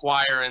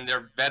acquire, and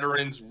they're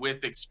veterans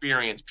with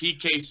experience.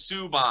 PK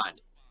Subban,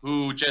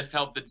 who just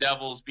helped the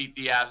Devils beat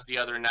the Avs the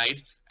other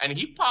night, and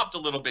he popped a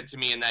little bit to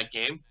me in that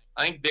game.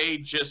 I think they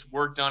just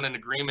worked on an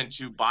agreement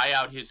to buy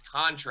out his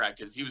contract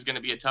because he was going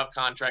to be a tough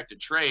contract to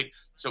trade.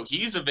 So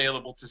he's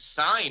available to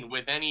sign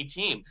with any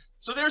team.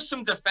 So there's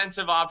some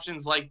defensive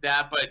options like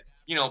that. But,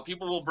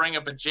 people will bring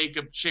up a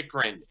Jacob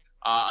Chikrin,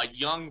 a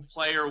young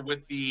player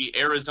with the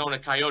Arizona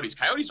Coyotes.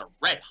 Coyotes are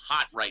red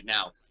hot right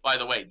now, by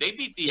the way. They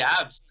beat the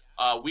Avs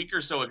a week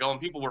or so ago,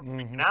 and people were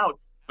freaking out.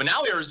 But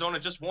now Arizona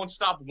just won't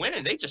stop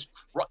winning. They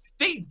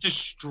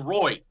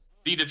destroyed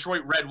the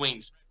Detroit Red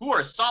Wings, who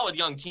are a solid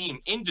young team,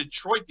 in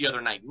Detroit the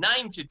other night,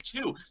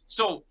 9-2.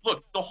 So,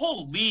 look, the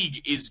whole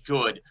league is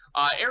good.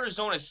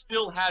 Arizona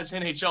still has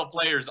NHL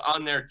players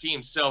on their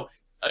team. So,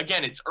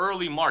 again, it's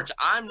early March.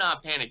 I'm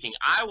not panicking.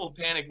 I will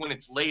panic when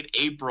it's late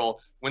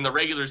April, when the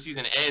regular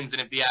season ends,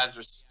 and if the Avs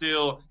are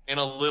still in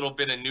a little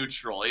bit of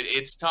neutral.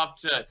 It's tough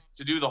to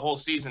do the whole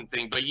season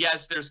thing. But,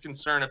 yes, there's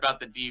concern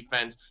about the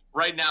defense.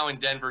 Right now in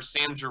Denver,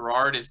 Sam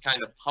Girard is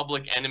kind of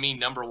public enemy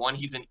number one.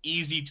 He's an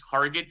easy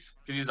target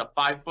because he's a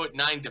 5'9"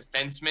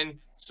 defenseman.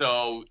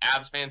 So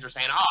Avs fans are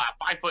saying,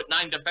 a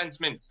 5'9"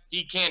 defenseman,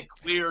 he can't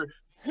clear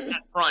net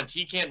front.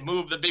 He can't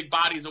move the big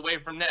bodies away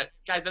from net.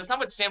 Guys, that's not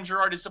what Sam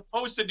Girard is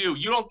supposed to do.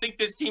 You don't think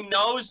this team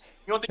knows?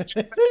 You don't think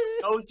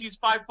knows he's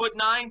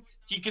 5'9"?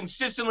 He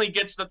consistently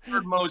gets the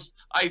third most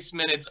ice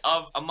minutes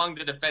among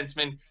the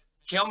defensemen.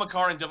 Cale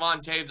Makar and Devon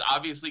Toews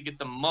obviously get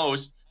the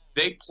most.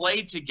 They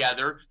play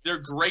together. They're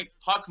great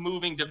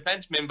puck-moving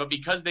defensemen, but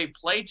because they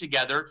play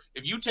together,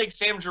 if you take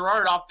Sam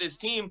Girard off this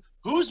team,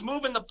 who's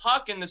moving the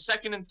puck in the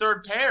second and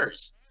third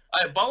pairs?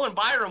 Bowen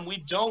Byram, we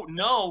don't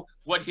know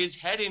what his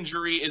head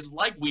injury is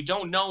like. We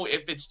don't know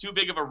if it's too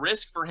big of a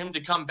risk for him to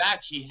come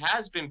back. He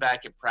has been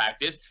back at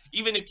practice.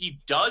 Even if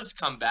he does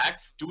come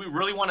back, do we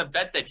really want to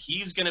bet that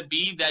he's going to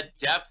be that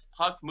depth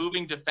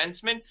puck-moving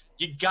defenseman?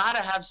 You got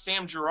to have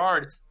Sam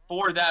Girard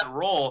for that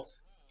role.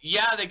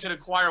 Yeah, they could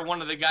acquire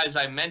one of the guys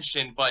I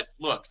mentioned, but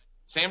look,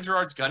 Sam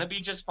Girard's going to be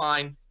just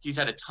fine. He's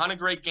had a ton of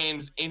great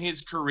games in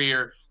his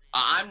career.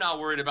 I'm not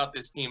worried about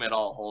this team at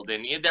all,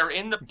 Holden. They're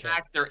in the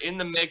pack, they're in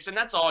the mix, and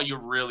that's all you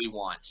really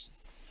want.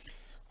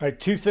 All right,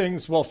 two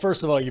things. Well,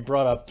 first of all, you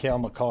brought up Cale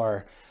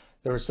Makar.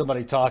 There was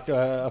somebody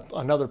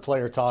another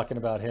player talking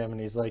about him, and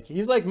he's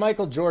like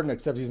Michael Jordan,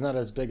 except he's not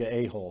as big an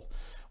a-hole,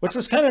 which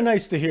was kind of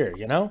nice to hear,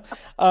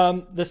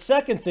 The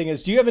second thing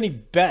is, do you have any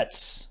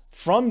bets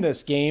from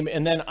this game?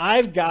 And then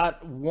I've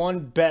got one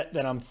bet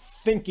that I'm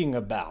thinking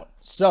about.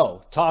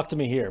 So talk to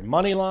me here.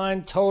 Money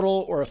line,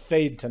 total, or a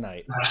fade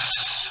tonight?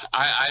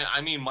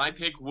 I mean, my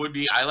pick would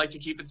be, I like to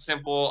keep it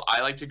simple.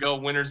 I like to go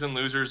winners and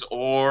losers,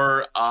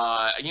 or,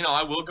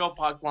 I will go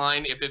puck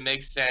line if it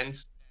makes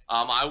sense.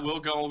 I will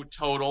go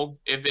total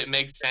if it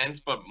makes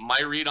sense. But my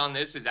read on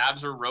this is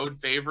Avs are road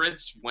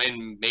favorites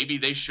when maybe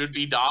they should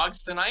be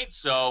dogs tonight.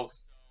 So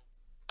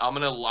I'm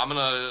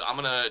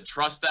gonna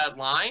trust that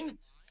line.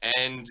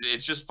 And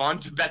it's just fun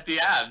to bet the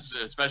Avs,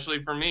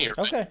 especially for me. Right?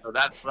 Okay. So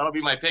that'll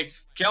be my pick.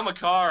 Cale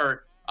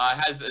Makar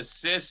has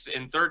assists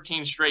in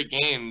 13 straight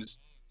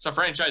games. It's a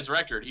franchise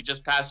record. He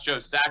just passed Joe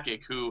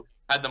Sakic, who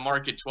had the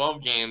mark at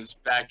 12 games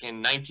back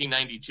in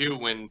 1992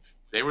 when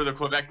they were the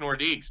Quebec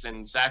Nordiques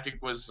and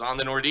Sakic was on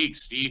the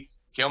Nordiques.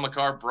 Cale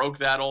Makar broke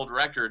that old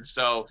record.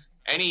 So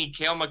any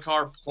Cale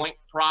Makar point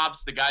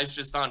props, the guy's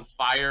just on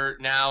fire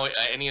now.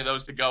 Any of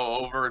those to go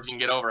over, if you can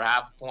get over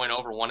half a point,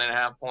 over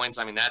 1.5 points,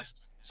 I mean, that's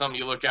something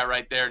you look at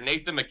right there.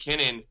 Nathan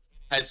MacKinnon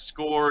has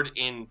scored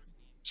in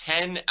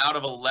 10 out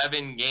of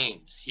 11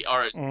 games.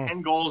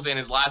 10 goals in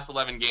his last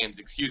 11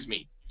 games,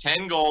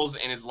 10 goals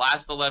in his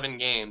last 11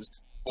 games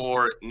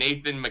for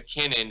Nathan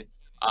MacKinnon.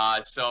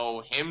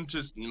 So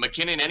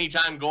MacKinnon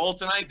anytime goal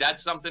tonight,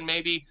 that's something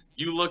maybe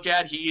you look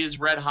at. He is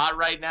red hot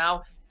right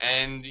now.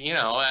 And,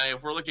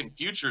 if we're looking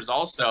futures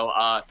also,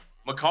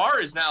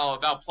 Makar is now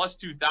about plus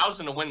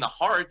 2,000 to win the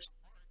Hart.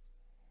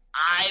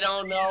 I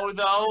don't know,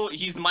 though.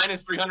 He's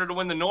minus 300 to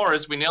win the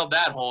Norris. We nailed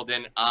that,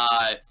 Holden.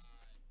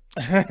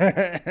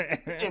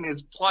 And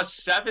is plus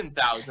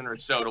 7,000 or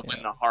so to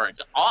win the Hart.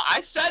 I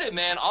said it,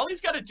 man. All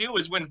he's got to do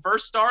is win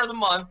first star of the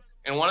month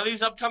in one of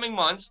these upcoming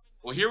months.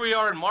 Well, here we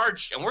are in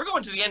March, and we're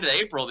going to the end of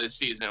April this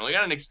season. We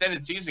got an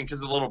extended season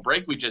because of the little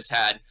break we just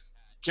had.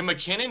 Can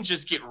MacKinnon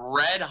just get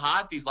red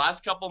hot these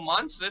last couple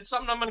months? That's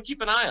something I'm going to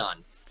keep an eye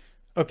on.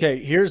 Okay,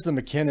 here's the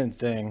MacKinnon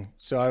thing.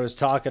 So I was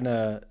talking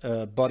to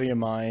a buddy of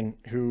mine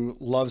who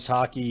loves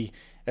hockey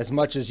as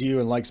much as you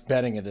and likes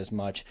betting it as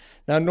much.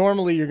 Now,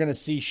 normally you're going to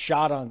see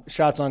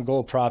shots on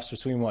goal props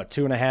between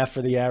 2.5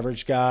 for the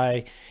average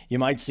guy. You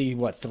might see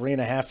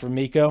 3.5 for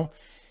Mikko.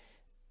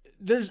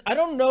 I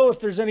don't know if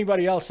there's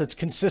anybody else that's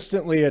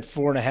consistently at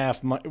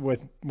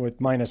 4.5 with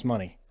minus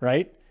money,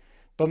 right?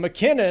 But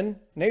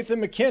Nathan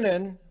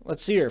MacKinnon,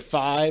 let's see here,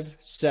 5,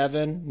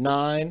 7,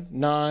 9,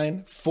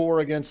 9, 4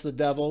 against the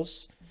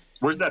Devils.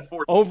 Where's that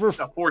 14? Over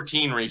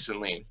 14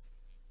 recently.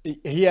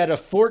 He had a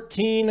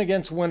 14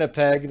 against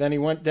Winnipeg. Then he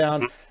went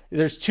down.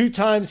 There's 2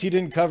 times he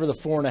didn't cover the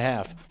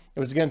 4.5. It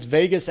was against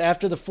Vegas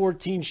after the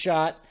 14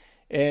 shot.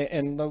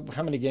 And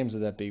how many games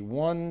would that be?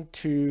 1,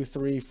 2,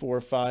 3,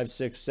 4, 5,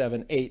 6,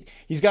 7, 8.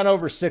 He's gone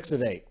over 6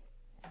 of 8.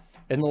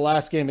 In the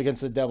last game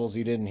against the Devils,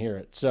 he didn't hit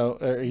it.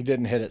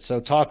 So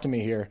talk to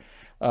me here.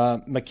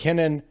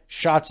 McKinnon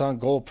shots on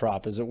goal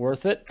prop. Is it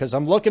worth it? Because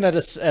I'm looking at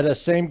a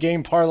same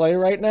game parlay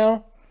right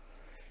now,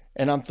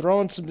 and I'm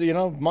throwing some,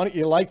 money.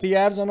 You like the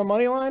Avs on the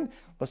money line?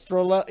 Let's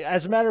throw.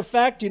 As a matter of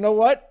fact, you know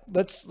what?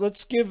 Let's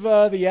give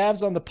the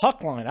Avs on the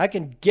puck line. I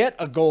can get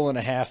a goal and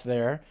a half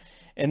there,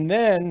 and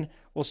then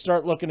we'll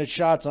start looking at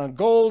shots on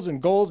goals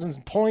and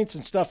points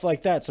and stuff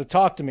like that. So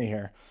talk to me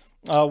here.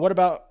 What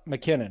about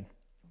McKinnon?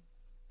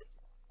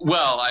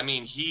 Well, I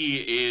mean, he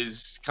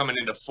is coming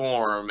into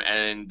form,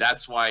 and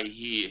that's why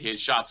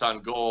his shots on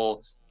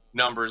goal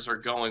numbers are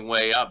going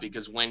way up,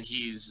 because when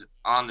he's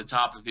on the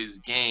top of his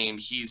game,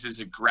 he's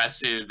as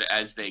aggressive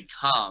as they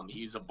come.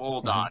 He's a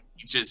bulldog. Mm-hmm.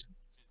 He just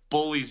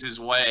bullies his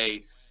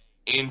way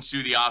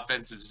into the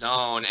offensive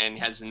zone and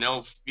has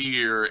no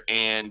fear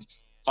and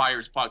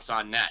fires pucks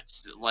on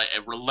nets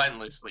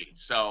relentlessly.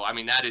 So, I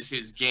mean, that is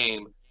his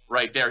game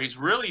right there. He's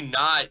really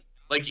not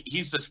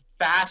he's a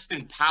fast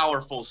and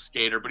powerful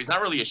skater, but he's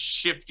not really a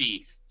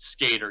shifty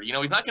skater.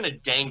 He's not going to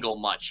dangle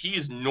much.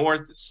 He's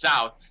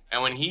north-south,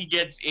 and when he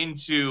gets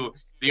into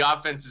the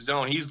offensive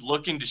zone, he's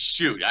looking to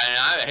shoot.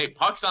 Hey,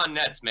 pucks on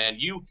nets, man.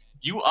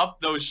 You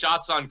up those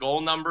shots on goal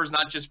numbers,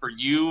 not just for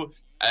you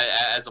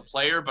as a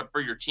player, but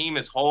for your team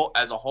as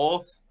a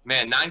whole.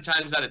 Man, 9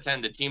 times out of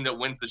 10, the team that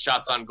wins the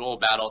shots on goal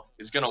battle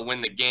is going to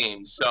win the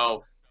game.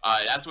 So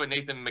that's what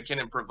Nathan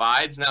MacKinnon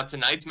provides. Now,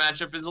 tonight's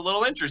matchup is a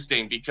little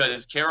interesting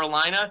because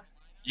Carolina,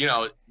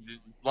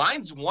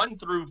 lines 1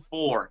 through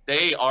 4,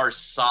 they are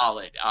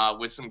solid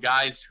with some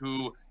guys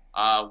who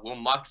will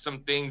muck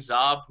some things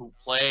up, who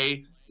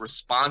play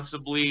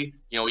responsibly.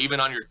 Even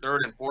on your 3rd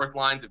and 4th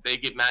lines, if they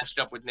get matched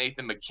up with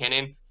Nathan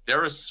MacKinnon,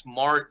 they're a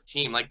smart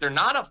team. They're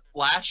not a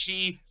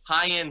flashy,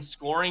 high-end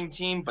scoring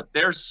team, but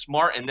they're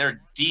smart and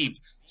they're deep.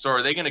 So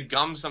are they going to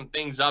gum some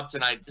things up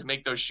tonight to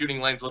make those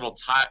shooting lanes a little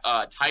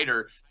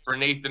tighter for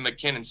Nathan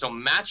MacKinnon? So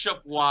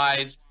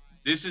matchup-wise,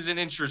 this is an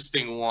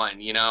interesting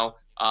one,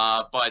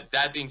 But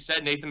that being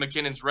said, Nathan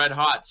MacKinnon's red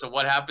hot. So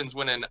what happens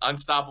when an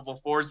unstoppable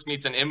force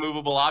meets an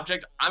immovable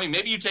object? I mean,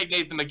 maybe you take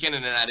Nathan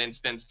MacKinnon in that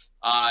instance.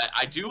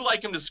 I do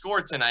like him to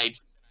score tonight.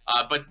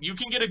 But you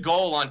can get a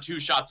goal on 2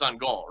 shots on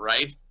goal,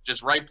 right?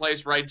 Just right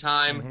place, right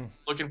time,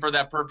 looking for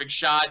that perfect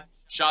shot.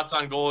 Shots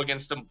on goal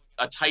against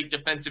a tight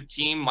defensive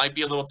team might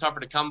be a little tougher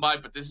to come by,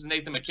 but this is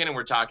Nathan MacKinnon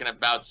we're talking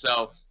about.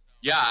 So,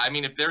 yeah, I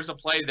mean, if there's a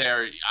play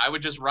there, I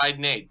would just ride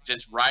Nate.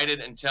 Just ride it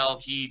until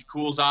he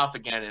cools off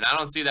again, and I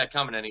don't see that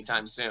coming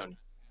anytime soon.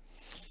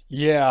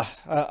 Yeah,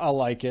 I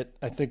like it.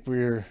 I think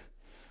we're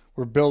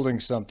building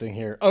something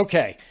here.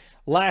 Okay,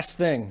 last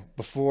thing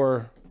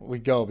before we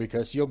go,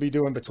 because you'll be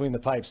doing Between the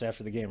Pipes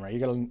after the game, right? You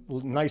got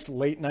a nice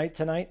late night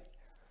tonight?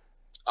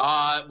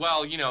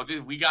 Well,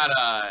 we got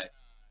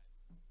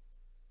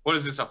what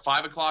is this, a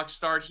 5 o'clock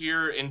start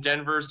here in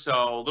Denver?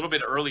 So a little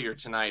bit earlier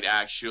tonight,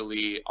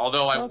 actually,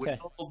 although I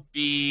will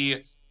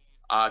be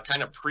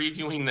kind of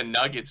previewing the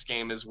Nuggets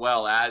game as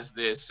well as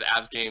this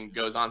Avs game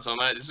goes on. So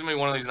this is going to be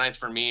one of these nights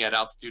for me at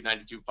Altitude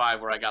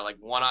 92.5 where I got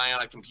one eye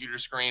on a computer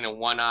screen and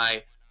one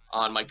eye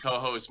on my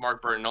co-host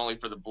Mark Burton only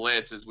for the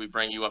Blitz as we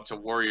bring you up to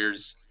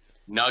Warriors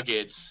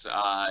Nuggets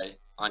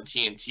on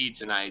TNT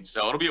tonight.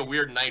 So it'll be a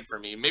weird night for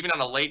me. Maybe not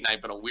a late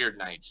night, but a weird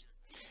night.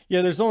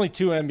 Yeah, there's only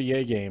 2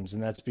 NBA games,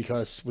 and that's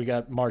because we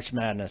got March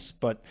Madness.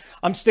 But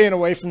I'm staying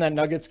away from that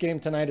Nuggets game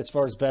tonight as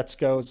far as bets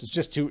goes.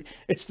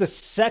 It's the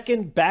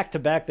second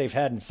back-to-back they've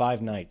had in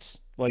 5 nights.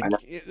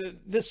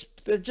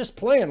 They're just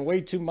playing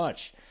way too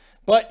much.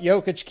 But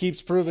Jokic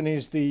keeps proving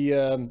he's the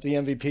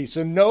MVP.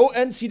 So no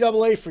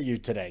NCAA for you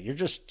today. You're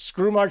just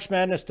screw March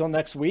Madness till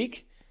next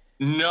week?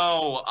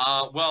 No.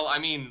 Well, I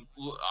mean,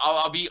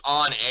 I'll be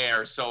on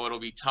air, so it'll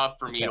be tough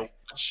for me to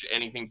watch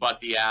anything but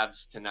the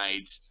Avs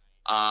tonight.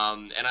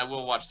 And I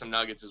will watch some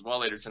Nuggets as well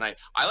later tonight.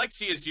 I like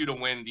CSU to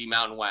win the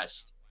Mountain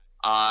West.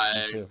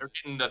 They're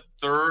getting the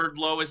 3rd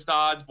lowest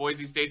odds.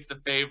 Boise State's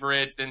the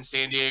favorite, then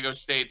San Diego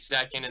State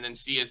 2nd, and then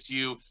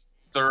CSU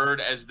 3rd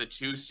as the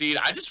 2 seed.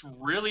 I just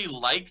really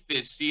like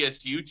this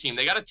CSU team.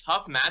 They got a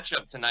tough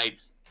matchup tonight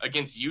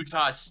against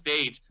Utah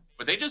State,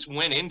 but they just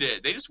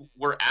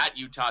were at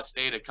Utah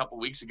State a couple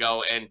weeks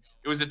ago, and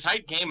it was a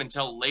tight game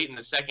until late in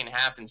the second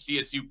half, and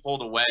CSU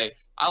pulled away.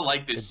 I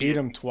like this. They beat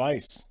them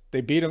twice. They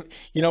beat them.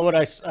 You know what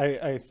I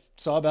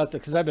saw about that?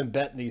 Because I've been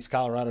betting these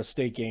Colorado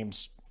State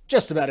games,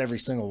 just about every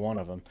single one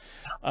of them.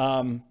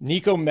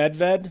 Niko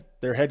Medved,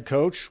 their head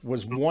coach,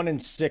 was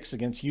 1-6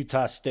 against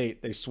Utah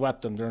State. They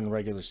swept them during the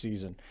regular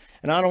season.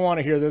 And I don't want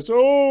to hear this,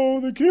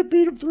 they can't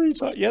beat them 3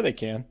 times. Yeah, they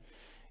can.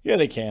 Yeah,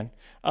 they can.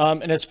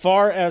 And as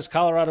far as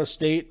Colorado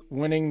State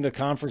winning the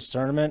conference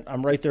tournament,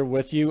 I'm right there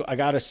with you. I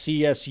got a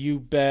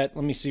CSU bet.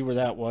 Let me see where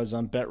that was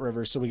on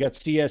BetRivers. So we got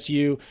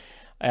CSU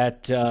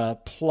at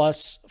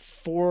plus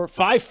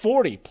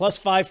 540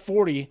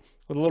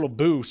 with a little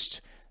boost.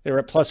 They were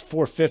at plus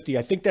 450.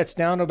 I think that's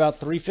down to about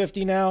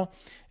 350 now.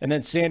 And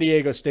then San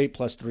Diego State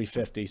plus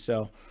 350.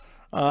 So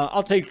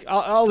I'll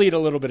eat a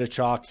little bit of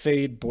chalk,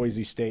 fade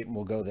Boise State, and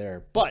we'll go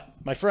there. But,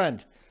 my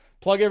friend,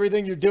 plug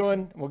everything you're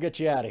doing, and we'll get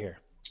you out of here.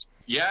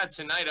 Yeah,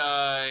 tonight,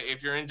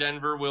 if you're in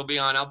Denver, we'll be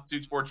on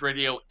Altitude Sports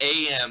Radio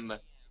AM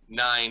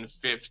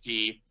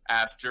 9:50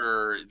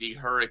 after the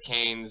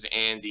Hurricanes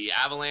and the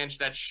Avalanche.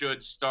 That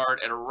should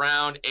start at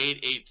around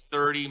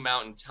 8:30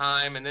 Mountain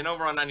Time. And then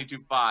over on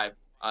 92.5,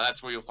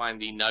 that's where you'll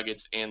find the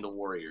Nuggets and the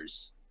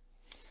Warriors.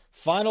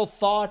 Final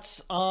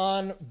thoughts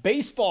on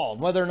baseball,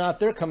 whether or not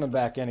they're coming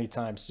back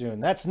anytime soon.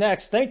 That's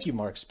next. Thank you,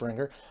 Mark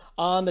Springer,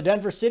 on the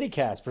Denver City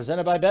Cast,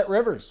 presented by Bet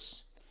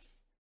Rivers.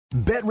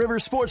 Bet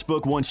Rivers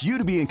Sportsbook wants you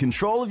to be in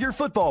control of your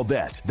football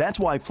bets. That's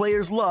why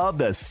players love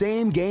the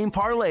same game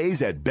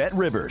parlays at Bet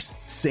Rivers.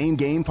 Same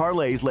game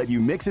parlays let you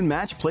mix and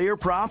match player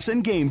props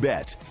and game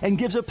bets and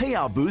gives a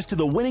payout boost to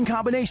the winning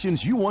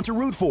combinations you want to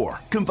root for.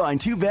 Combine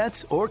two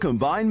bets or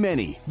combine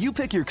many. You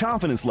pick your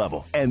confidence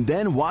level and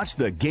then watch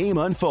the game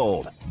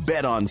unfold.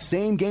 Bet on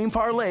same game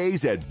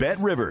parlays at Bet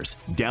Rivers.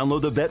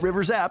 Download the Bet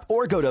Rivers app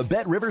or go to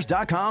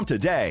betrivers.com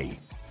today.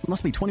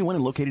 Must be 21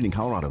 and located in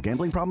Colorado.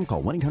 Gambling problem?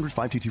 Call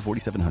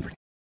 1-800-522-4700.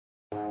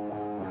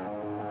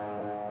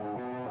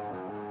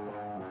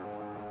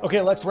 Okay,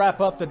 let's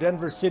wrap up the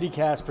Denver City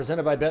Cast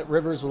presented by Bet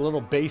Rivers with a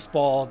little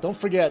baseball. Don't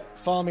forget,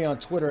 follow me on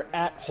Twitter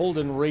at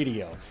Holden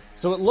Radio.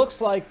 So it looks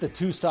like the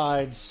two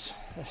sides,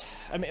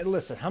 I mean,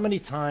 listen, how many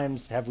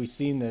times have we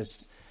seen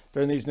this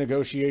during these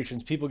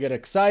negotiations? People get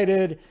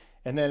excited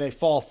and then they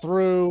fall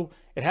through.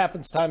 It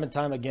happens time and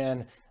time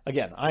again.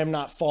 Again, I am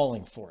not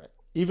falling for it.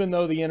 Even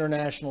though the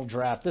international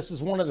draft, this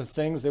is one of the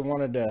things they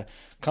wanted to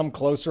come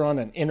closer on,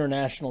 an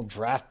international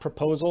draft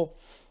proposal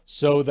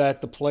so that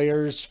the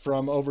players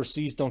from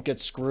overseas don't get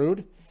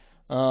screwed.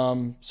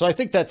 So I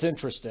think that's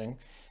interesting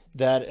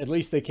that at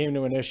least they came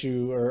to an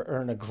issue or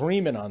an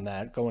agreement on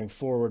that going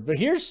forward. But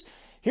here's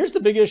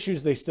the big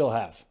issues they still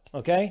have,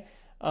 okay?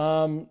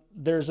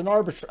 There's an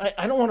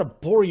I don't want to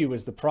bore you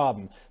is the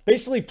problem.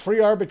 Basically,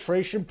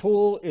 pre-arbitration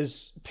pool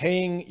is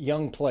paying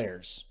young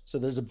players. So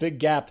there's a big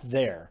gap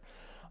there.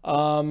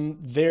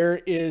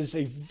 There is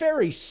a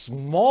very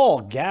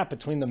small gap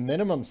between the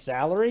minimum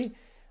salary.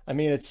 I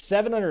mean, it's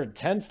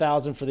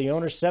 $710,000 for the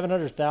owners,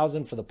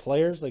 $700,000 for the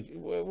players. Like,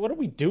 what are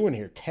we doing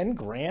here? 10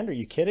 grand? Are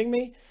you kidding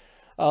me?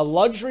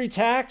 Luxury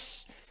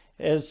tax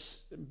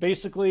is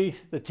basically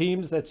the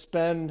teams that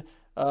spend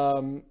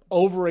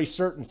over a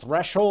certain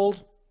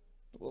threshold.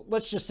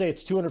 Let's just say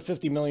it's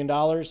 $250 million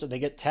that they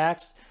get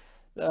taxed.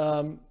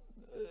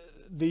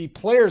 The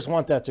players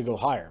want that to go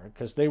higher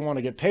because they want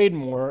to get paid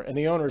more and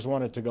the owners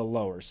want it to go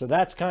lower. So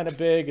that's kind of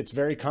big. It's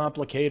very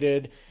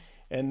complicated.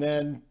 And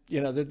then,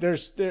 you know,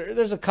 there's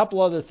a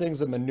couple other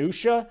things of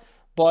minutia,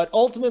 but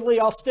ultimately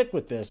I'll stick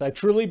with this. I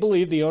truly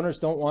believe the owners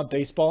don't want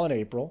baseball in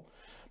April.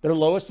 Their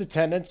lowest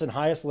attendance and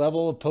highest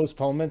level of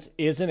postponements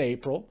is in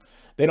April.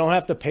 They don't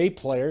have to pay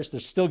players. They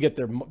still get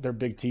their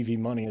big TV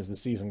money as the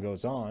season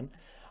goes on.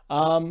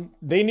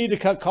 They need to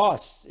cut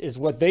costs is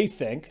what they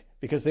think,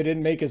 because they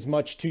didn't make as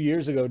much 2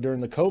 years ago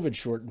during the COVID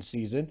shortened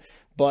season,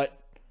 but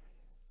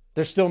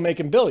they're still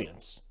making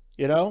billions,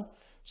 you know?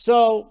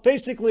 So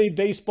basically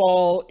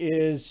baseball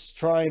is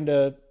trying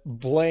to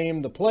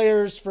blame the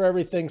players for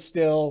everything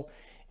still.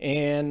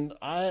 And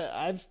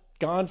I've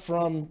gone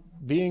from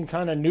being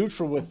kind of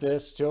neutral with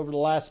this to over the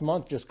last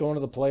month, just going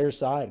to the player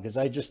side,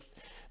 because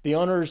the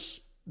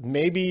owners,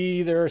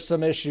 maybe there are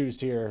some issues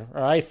here,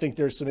 or I think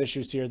there's some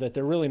issues here that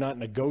they're really not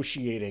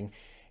negotiating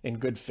in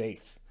good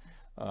faith.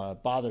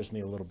 Bothers me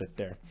a little bit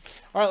there.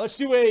 All right, let's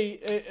do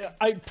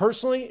I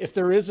personally, if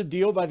there is a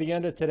deal by the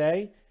end of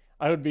today,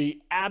 I would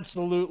be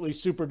absolutely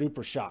super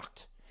duper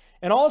shocked.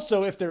 And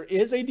also, if there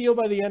is a deal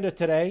by the end of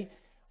today,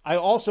 I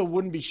also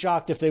wouldn't be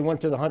shocked if they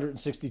went to the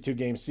 162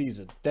 game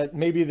season. That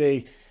maybe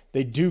they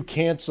do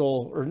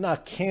cancel, or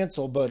not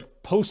cancel,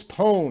 but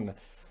postpone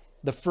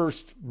the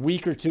first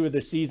week or two of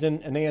the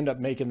season, and they end up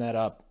making that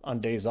up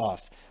on days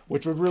off,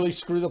 which would really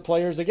screw the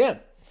players again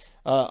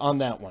on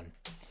that one.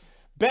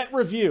 Bet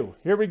review.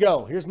 Here we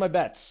go. Here's my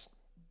bets.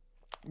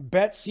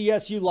 Bet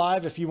CSU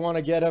live if you want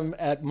to get them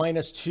at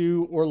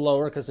 -2 or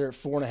lower, because they're at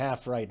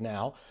 4.5 right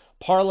now.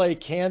 Parlay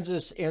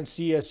Kansas and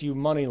CSU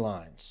money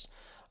lines.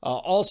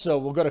 Also,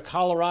 we'll go to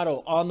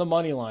Colorado on the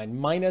money line,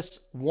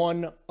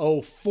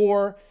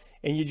 -104.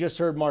 And you just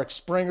heard Mark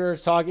Springer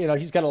talking,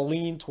 he's got a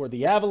lean toward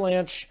the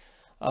Avalanche.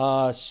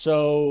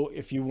 So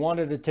if you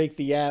wanted to take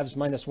the Avs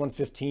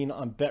 -115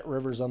 on Bet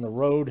Rivers on the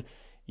road,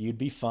 you'd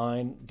be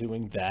fine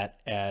doing that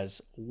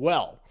as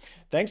well.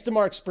 Thanks to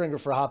Mark Springer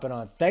for hopping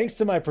on. Thanks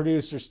to my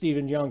producer,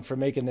 Stephen Young, for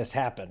making this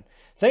happen.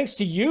 Thanks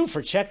to you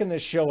for checking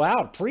this show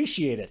out.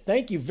 Appreciate it.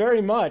 Thank you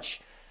very much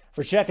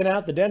for checking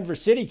out the Denver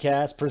City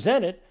Cast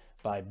presented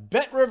by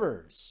Bet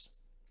Rivers.